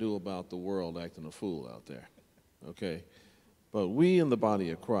much I can do about the world acting a fool out there, okay? But we in the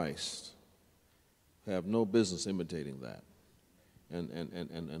body of Christ have no business imitating that.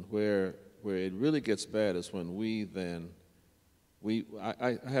 And where it really gets bad is when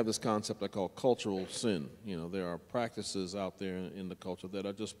I have this concept I call cultural sin. You know, there are practices out there in the culture that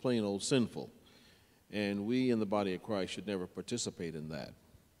are just plain old sinful. And we in the body of Christ should never participate in that.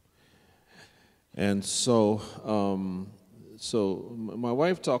 And so my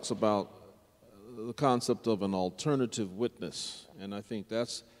wife talks about the concept of an alternative witness. And I think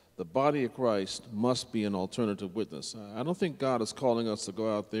that's the body of Christ must be an alternative witness. I don't think God is calling us to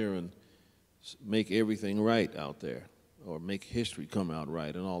go out there and make everything right out there or make history come out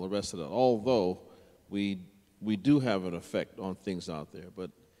right and all the rest of that, although we do have an effect on things out there.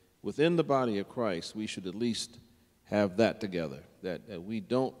 But within the body of Christ, we should at least have that together, that we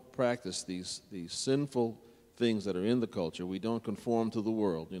don't practice these sinful things that are in the culture. We don't conform to the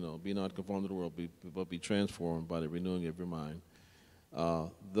world, you know, be not conformed to the world, but be transformed by the renewing of your mind.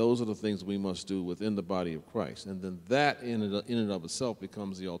 Those are the things we must do within the body of Christ. And then that in and of itself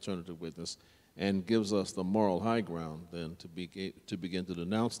becomes the alternative witness and gives us the moral high ground then to begin to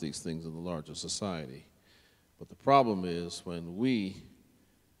denounce these things in the larger society. But the problem is when we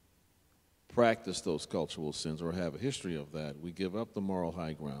practice those cultural sins or have a history of that, we give up the moral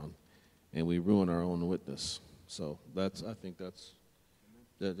high ground and we ruin our own witness. So I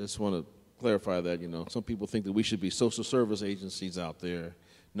just want to clarify that, you know, some people think that we should be social service agencies out there.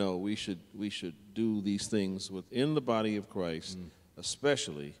 No, we should do these things within the body of Christ,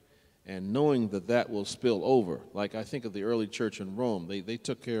 especially, and knowing that that will spill over. Like I think of the early church in Rome, they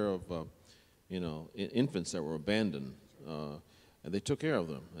took care of, infants that were abandoned, and they took care of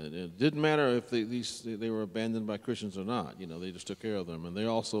them. And it didn't matter if they were abandoned by Christians or not. You know, they just took care of them, and they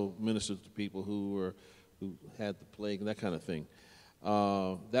also ministered to people who had the plague and that kind of thing.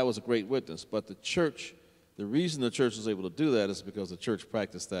 That was a great witness. But the reason the church was able to do that is because the church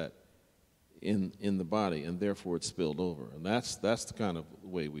practiced that in the body, and therefore it spilled over. And that's the kind of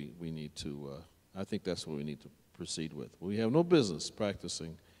way we need to, I think that's what we need to proceed with. We have no business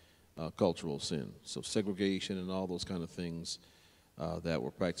practicing cultural sin. So segregation and all those kind of things that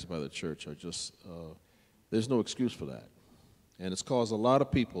were practiced by the church are just, there's no excuse for that. And it's caused a lot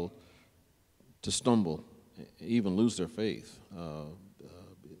of people to stumble, even lose their faith.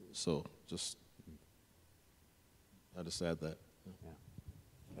 So I just add that. Yeah.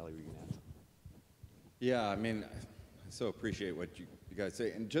 Kelly, were you going to add something? Yeah, I mean, I so appreciate what you guys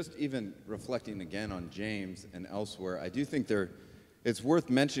say. And just even reflecting again on James and elsewhere, I do think it's worth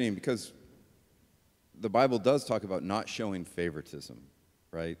mentioning because the Bible does talk about not showing favoritism,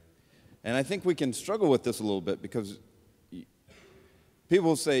 right? And I think we can struggle with this a little bit because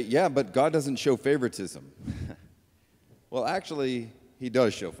people say, yeah, but God doesn't show favoritism. Well, actually, he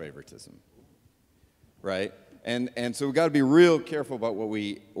does show favoritism, right? And so we've got to be real careful about what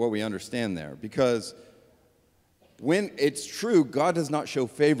we understand there, because when it's true, God does not show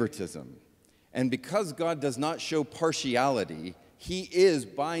favoritism. And because God does not show partiality, he is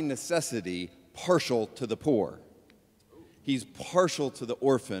by necessity partial to the poor. He's partial to the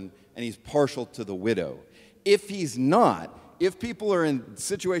orphan, and he's partial to the widow. If he's not, if people are in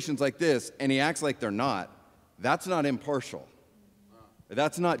situations like this and he acts like they're not, that's not impartial.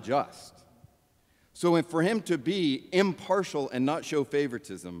 That's not just. So for him to be impartial and not show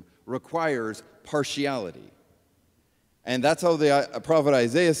favoritism requires partiality. And that's how the prophet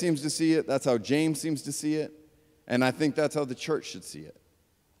Isaiah seems to see it. That's how James seems to see it. And I think that's how the church should see it.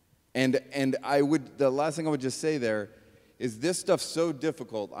 And the last thing I would just say there is this stuff's so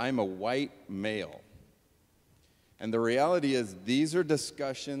difficult. I'm a white male. And the reality is these are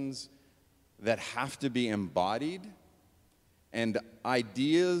discussions that have to be embodied, and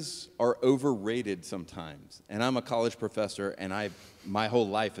ideas are overrated sometimes. And I'm a college professor, and my whole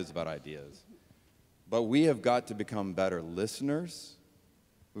life is about ideas. But we have got to become better listeners.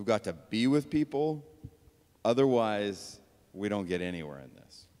 We've got to be with people. Otherwise, we don't get anywhere in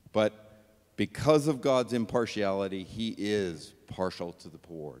this. But because of God's impartiality, he is partial to the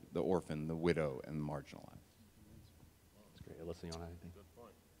poor, the orphan, the widow, and the marginalized. Alyssa, you want to add anything?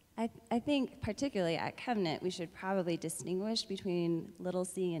 I think particularly at Covenant, we should probably distinguish between little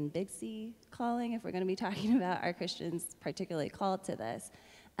c and big C calling if we're going to be talking about our Christians particularly called to this.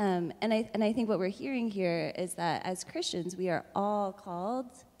 And I think what we're hearing here is that as Christians, we are all called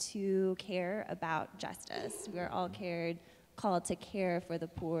to care about justice. We are all called to care for the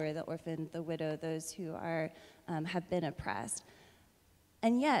poor, the orphan, the widow, those who are have been oppressed.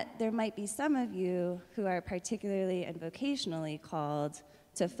 And yet, there might be some of you who are particularly and vocationally called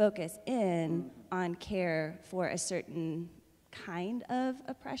to focus in on care for a certain kind of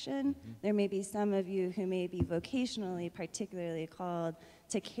oppression. There may be some of you who may be vocationally particularly called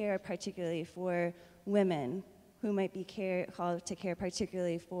to care particularly for women, who might be called to care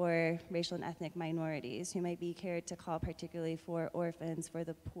particularly for racial and ethnic minorities, who might be to call particularly for orphans, for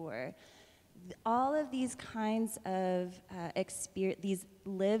the poor. All of these kinds of these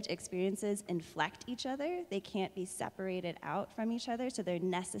lived experiences inflect each other. They can't be separated out from each other, so they're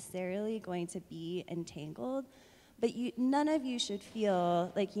necessarily going to be entangled. But none of you should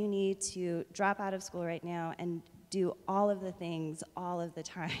feel like you need to drop out of school right now and do all of the things all of the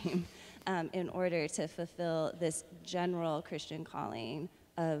time in order to fulfill this general Christian calling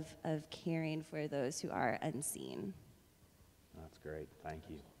of caring for those who are unseen. That's great. Thank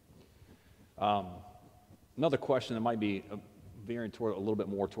you. Another question that might be veering toward a little bit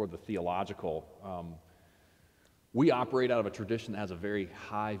more toward the theological. We operate out of a tradition that has a very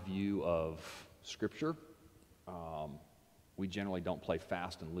high view of Scripture. We generally don't play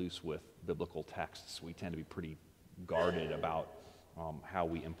fast and loose with biblical texts. We tend to be pretty guarded about how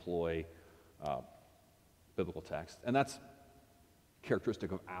we employ biblical text, and that's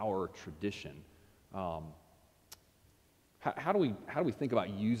characteristic of our tradition. How do we think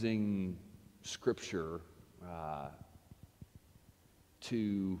about using Scripture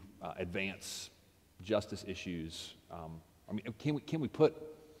to advance justice issues? I mean, can we put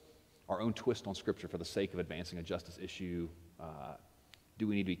our own twist on Scripture for the sake of advancing a justice issue? Do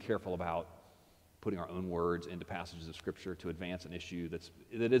we need to be careful about putting our own words into passages of Scripture to advance an issue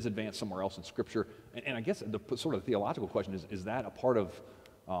that is advanced somewhere else in Scripture? And I guess the sort of theological question is that a part of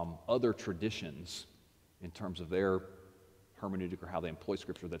other traditions in terms of their hermeneutic or how they employ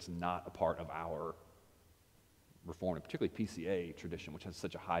Scripture that's not a part of our Reformed, and particularly PCA tradition, which has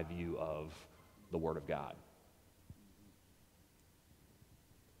such a high view of the Word of God?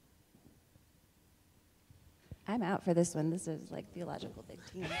 I'm out for this one. This is like theological big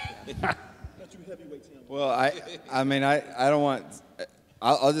team. Well, I mean, I don't want,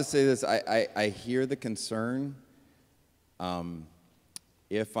 I'll just say this. I hear the concern.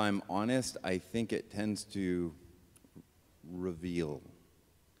 If I'm honest, I think it tends to reveal.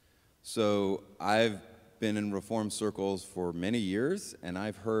 So I've been in Reformed circles for many years, and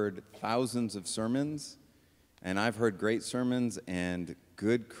I've heard thousands of sermons, and I've heard great sermons and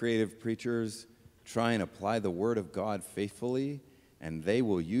good creative preachers try and apply the Word of God faithfully, and they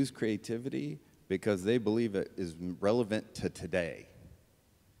will use creativity because they believe it is relevant to today.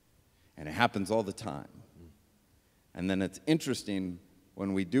 And it happens all the time. And then it's interesting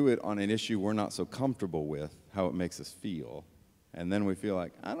when we do it on an issue we're not so comfortable with, how it makes us feel. And then we feel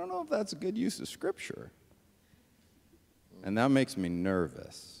like, I don't know if that's a good use of Scripture. And that makes me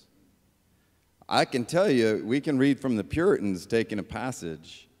nervous. I can tell you, we can read from the Puritans taking a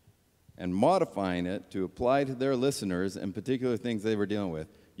passage and modifying it to apply to their listeners and particular things they were dealing with.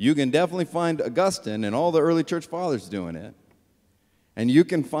 You can definitely find Augustine and all the early church fathers doing it. And you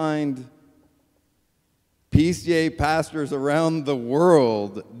can find PCA pastors around the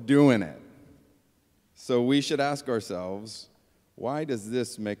world doing it. So we should ask ourselves, why does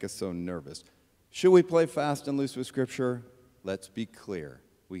this make us so nervous? Should we play fast and loose with Scripture? Let's be clear.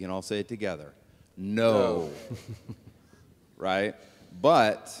 We can all say it together. No. Right?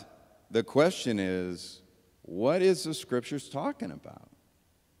 But the question is, what is the Scriptures talking about?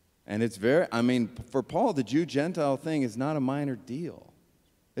 And it's very, I mean, for Paul, the Jew-Gentile thing is not a minor deal.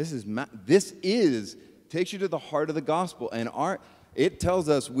 This takes you to the heart of the gospel. And it tells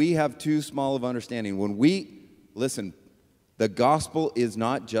us we have too small of understanding. When listen, the gospel is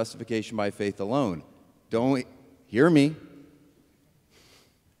not justification by faith alone. Don't hear me.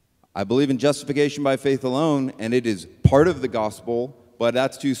 I believe in justification by faith alone, and it is part of the gospel, but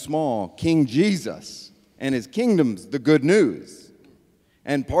that's too small. King Jesus and his kingdom's the good news.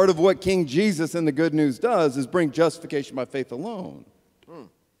 And part of what King Jesus and the good news does is bring justification by faith alone.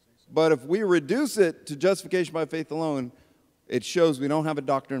 But if we reduce it to justification by faith alone, it shows we don't have a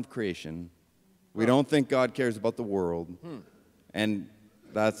doctrine of creation. We don't think God cares about the world. And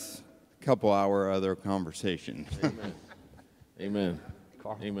that's a couple hour other conversation. Amen. Amen.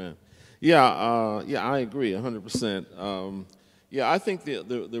 Amen. Yeah, I agree 100%. Yeah, I think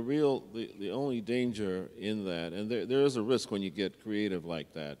the only danger in that, and there is a risk when you get creative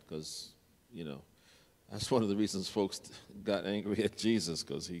like that, because that's one of the reasons folks got angry at Jesus,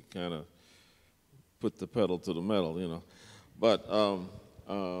 because he kind of put the pedal to the metal. But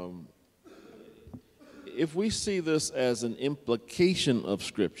if we see this as an implication of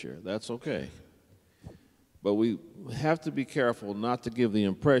Scripture, that's okay. But we have to be careful not to give the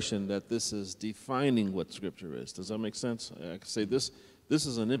impression that this is defining what Scripture is. Does that make sense? I can say this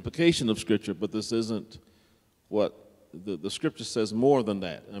is an implication of Scripture, but this isn't what the Scripture says more than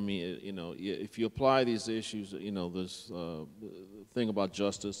that. I mean, if you apply these issues, this thing about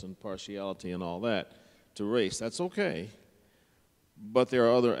justice and partiality and all that to race, that's okay. But there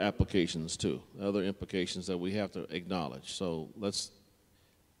are other applications too, other implications that we have to acknowledge. So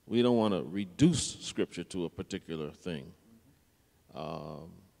we don't want to reduce Scripture to a particular thing,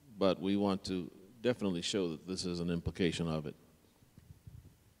 but we want to definitely show that this is an implication of it.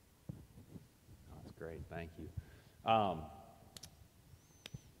 That's great, thank you.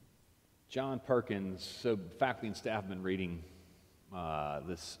 John Perkins, so faculty and staff have been reading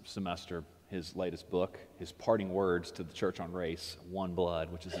this semester his latest book, his parting words to the Church on Race, One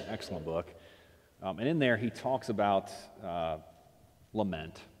Blood, which is an excellent book. And in there he talks about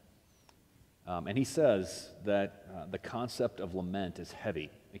lament. And he says that the concept of lament is heavy.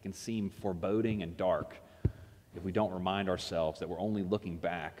 It can seem foreboding and dark if we don't remind ourselves that we're only looking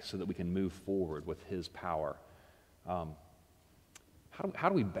back so that we can move forward with his power. How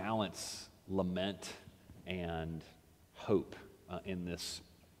do we balance lament and hope in this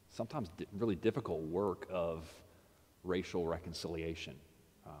sometimes really difficult work of racial reconciliation?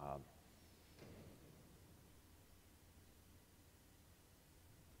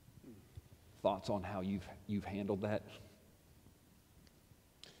 Thoughts on how you've handled that?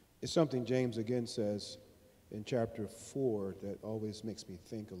 It's something James again says in chapter 4 that always makes me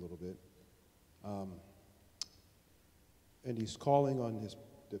think a little bit. And he's calling on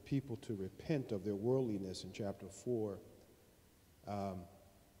the people to repent of their worldliness in chapter 4.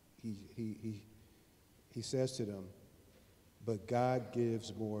 He says to them, but God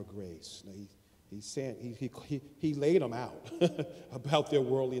gives more grace. Now, he's saying, he laid them out about their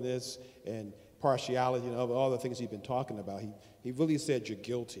worldliness and partiality and all the things he's been talking about. He really said, you're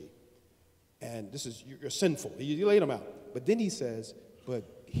guilty. And you're sinful. He laid them out. But then he says, but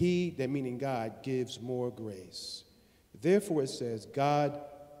he, that meaning God, gives more grace. Therefore it says, God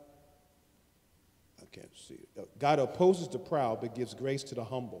opposes the proud, but gives grace to the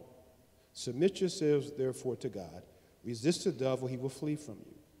humble. Submit yourselves, therefore, to God. Resist the devil, he will flee from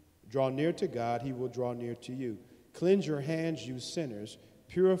you. Draw near to God, he will draw near to you. Cleanse your hands, you sinners.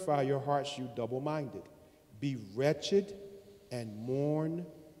 Purify your hearts, you double-minded. Be wretched and mourn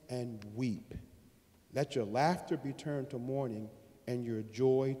and weep. Let your laughter be turned to mourning and your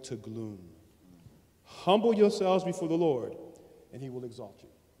joy to gloom. Humble yourselves before the Lord, and he will exalt you.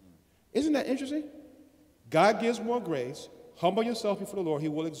 Isn't that interesting? God gives more grace. Humble yourself before the Lord, he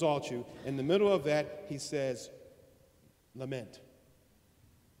will exalt you. In the middle of that, he says, lament.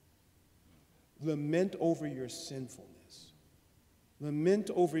 Lament over your sinfulness.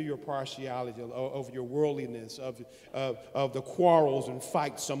 Lament over your partiality, over your worldliness, of the quarrels and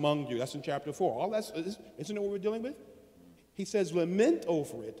fights among you. That's in chapter 4. All that's, isn't it what we're dealing with? He says, lament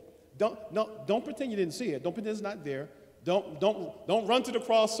over it. Don't pretend you didn't see it. Don't pretend it's not there. Don't run to the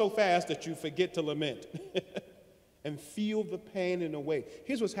cross so fast that you forget to lament and feel the pain and the weight.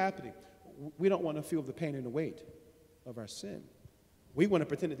 Here's what's happening. We don't want to feel the pain and the weight of our sin. We want to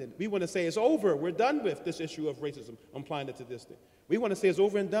pretend it. We want to say it's over. We're done with this issue of racism. I'm applying it to this thing. We want to say it's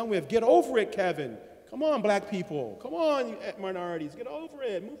over and done with. Get over it, Kevin. Come on, black people. Come on, you minorities. Get over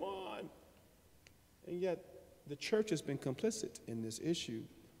it. Move on. And yet, the church has been complicit in this issue.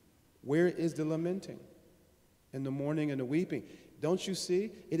 Where is the lamenting? And the mourning and the weeping. Don't you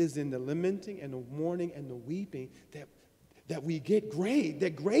see? It is in the lamenting and the mourning and the weeping that we get grace,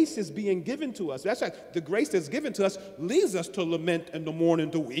 that grace is being given to us. That's right. The grace that's given to us leads us to lament and to mourn and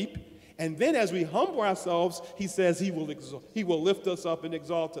to weep. And then as we humble ourselves, he says he will lift us up and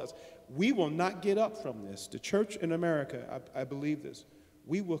exalt us. We will not get up from this. The church in America, I believe this,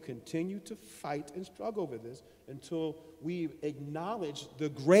 we will continue to fight and struggle with this until we acknowledge the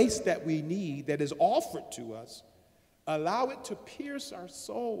grace that we need that is offered to us, allow it to pierce our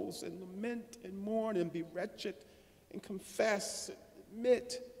souls and lament and mourn and be wretched and confess,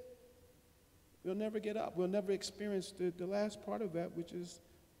 admit. We'll never get up. We'll never experience the last part of that, which is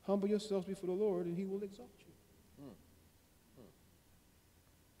humble yourselves before the Lord and he will exalt you.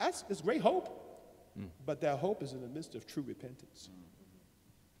 It's great hope, but that hope is in the midst of true repentance.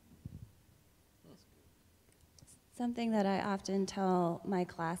 Something that I often tell my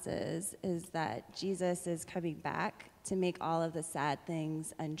classes is that Jesus is coming back to make all of the sad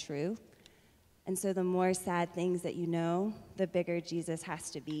things untrue. And so the more sad things that you know, the bigger Jesus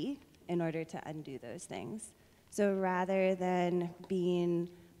has to be in order to undo those things. So rather than being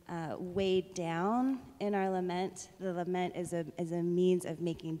weighed down in our lament, the lament is a means of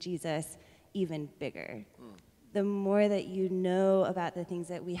making Jesus even bigger. The more that you know about the things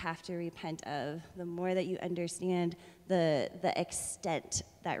that we have to repent of, the more that you understand the extent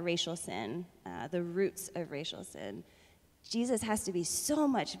that racial sin, the roots of racial sin, Jesus has to be so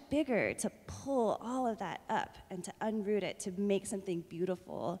much bigger to pull all of that up and to unroot it, to make something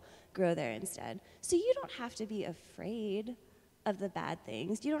beautiful grow there instead. So you don't have to be afraid of the bad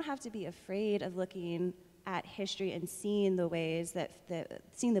things. You don't have to be afraid of looking at history and seeing the ways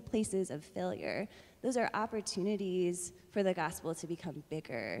seeing the places of failure. Those are opportunities for the gospel to become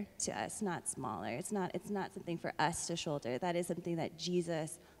bigger to us, not smaller. It's not something for us to shoulder. That is something that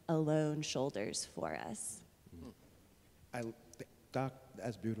Jesus alone shoulders for us. Doc,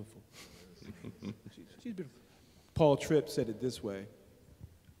 that's beautiful. She's beautiful. Paul Tripp said it this way: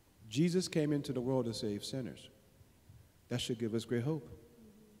 Jesus came into the world to save sinners. That should give us great hope.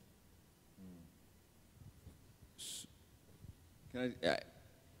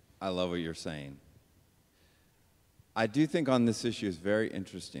 I love what you're saying. I do think on this issue is very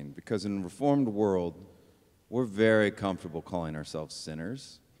interesting because in the Reformed world, we're very comfortable calling ourselves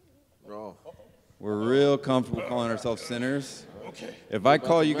sinners. Oh. We're real comfortable calling ourselves sinners. Okay. If I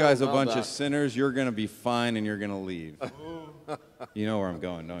call you guys a bunch of sinners, you're going to be fine and you're going to leave. You know where I'm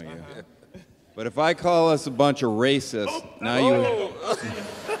going, don't you? But if I call us a bunch of racists, now you...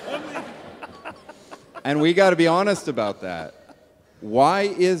 And we got to be honest about that. Why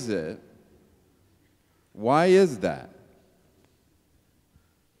is it? Why is that?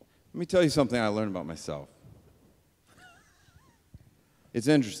 Let me tell you something I learned about myself. It's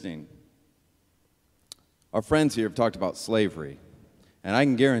interesting. Our friends here have talked about slavery, and I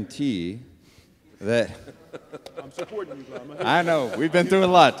can guarantee that... I'm supporting you, Grandma. I know, we've been through a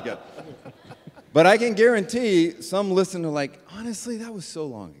lot together. But I can guarantee some listen to like, honestly, that was so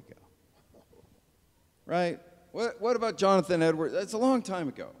long ago. Right? What about Jonathan Edwards? That's a long time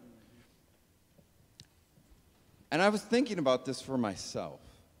ago. And I was thinking about this for myself.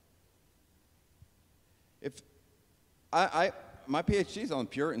 If my PhD is on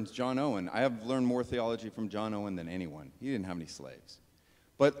Puritans, John Owen. I have learned more theology from John Owen than anyone. He didn't have any slaves.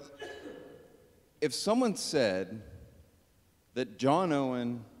 But if someone said that John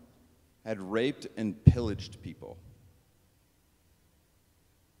Owen had raped and pillaged people,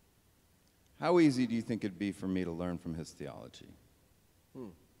 how easy do you think it'd be for me to learn from his theology?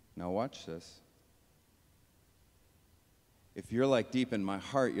 Now watch this. If you're like deep in my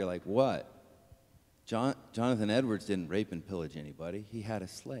heart, you're like, what? Jonathan Edwards didn't rape and pillage anybody. He had a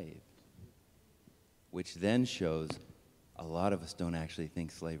slave. Which then shows a lot of us don't actually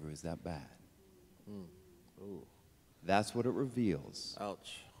think slavery is that bad. That's what it reveals.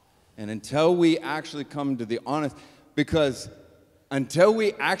 Ouch. And until we actually come to the honest, because until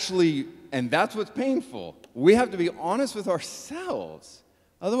we actually, and that's what's painful, we have to be honest with ourselves.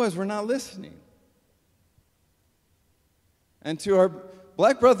 Otherwise, we're not listening. And to our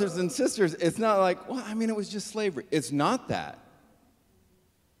black brothers and sisters, it's not like, well, I mean, it was just slavery. It's not that.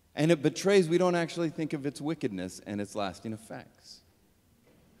 And it betrays we don't actually think of its wickedness and its lasting effects.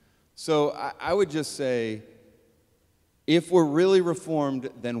 So I would just say, if we're really reformed,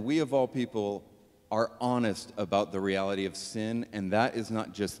 then we of all people are honest about the reality of sin, and that is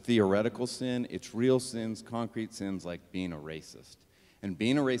not just theoretical sin, it's real sins, concrete sins like being a racist. And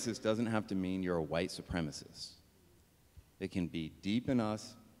being a racist doesn't have to mean you're a white supremacist. It can be deep in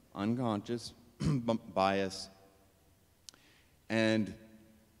us, unconscious, bias, and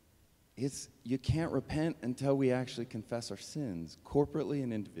you can't repent until we actually confess our sins, corporately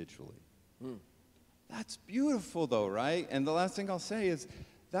and individually. That's beautiful though, right? And the last thing I'll say is,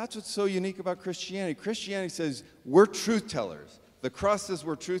 that's what's so unique about Christianity. Christianity says we're truth tellers. The cross says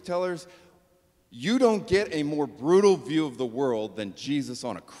we're truth tellers. You don't get a more brutal view of the world than Jesus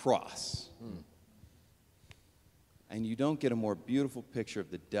on a cross. And you don't get a more beautiful picture of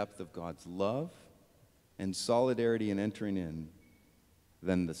the depth of God's love and solidarity in entering in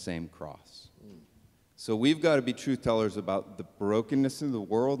than the same cross. So we've got to be truth tellers about the brokenness of the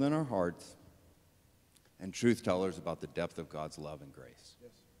world in our hearts and truth tellers about the depth of God's love and grace.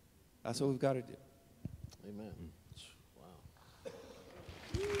 Yes. That's what we've got to do. Amen.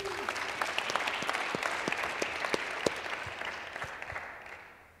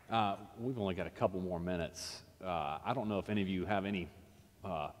 Wow. We've only got a couple more minutes. I don't know if any of you have any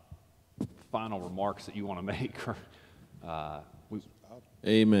final remarks that you want to make.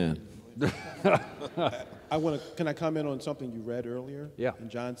 Amen. Can I comment on something you read earlier? Yeah. In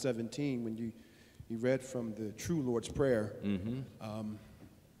John 17, when you read from the true Lord's Prayer,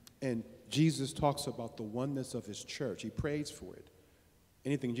 and Jesus talks about the oneness of his church. He prays for it.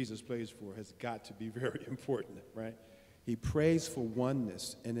 Anything Jesus prays for has got to be very important, right? He prays for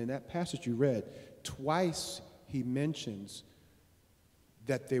oneness. And in that passage you read, twice he mentions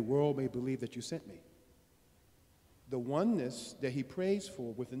that the world may believe that you sent me. The oneness that he prays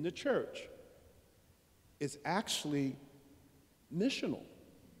for within the church is actually missional.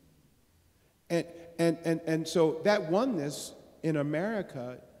 And so that oneness in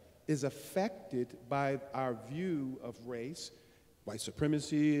America is affected by our view of race, white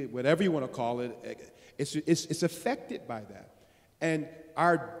supremacy, whatever you want to call it. It's affected by that. And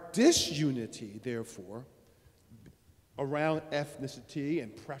our disunity, therefore, around ethnicity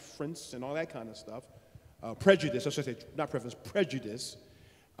and preference and all that kind of stuff, prejudice, I should say, not preference, prejudice,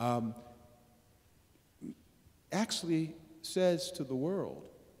 actually says to the world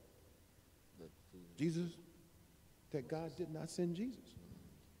that God did not send Jesus.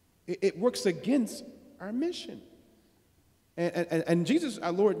 It works against our mission. And Jesus,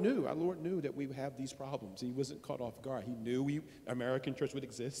 our Lord knew that we would have these problems. He wasn't caught off guard. He knew American church would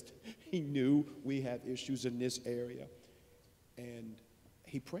exist. He knew we had issues in this area. And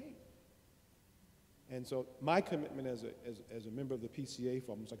he prayed. And so my commitment as a member of the PCA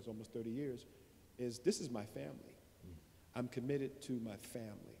for almost 30 years is this is my family. I'm committed to my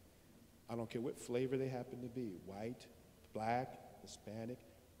family. I don't care what flavor they happen to be, white, black, Hispanic.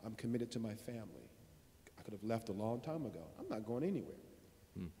 I'm committed to my family. I could have left a long time ago. I'm not going anywhere.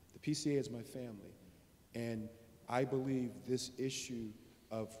 The PCA is my family. And I believe this issue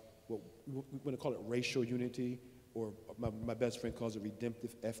of what we want to call it racial unity, or my best friend calls it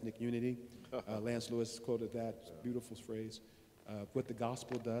redemptive ethnic unity. Lance Lewis quoted that beautiful phrase. What the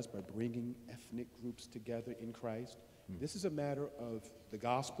gospel does by bringing ethnic groups together in Christ. This is a matter of the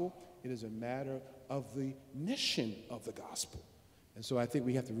gospel. It is a matter of the mission of the gospel. And so I think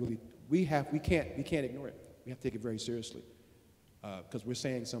we have to really, we can't ignore it. We have to take it very seriously because we're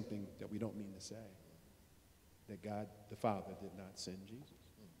saying something that we don't mean to say, that God the Father did not send Jesus.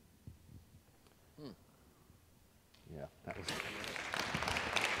 Yeah, that was.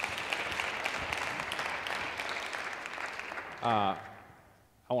 I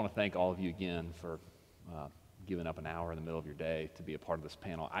want to thank all of you again for giving up an hour in the middle of your day to be a part of this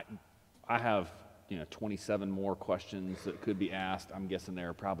panel. I have 27 more questions that could be asked. I'm guessing there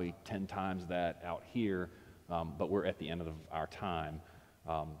are probably 10 times that out here, but we're at the end of our time.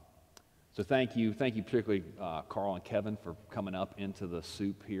 So thank you particularly Carl and Kevin for coming up into the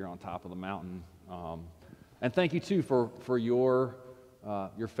soup here on top of the mountain. And thank you too for your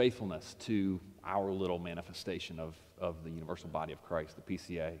faithfulness to our little manifestation of the universal body of Christ, the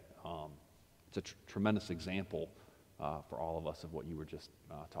PCA. It's a tremendous example for all of us of what you were just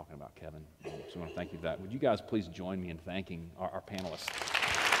talking about, Kevin. So I want to thank you for that. Would you guys please join me in thanking our panelists?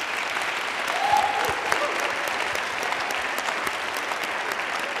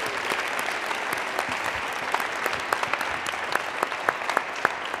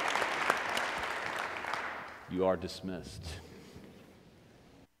 You are dismissed.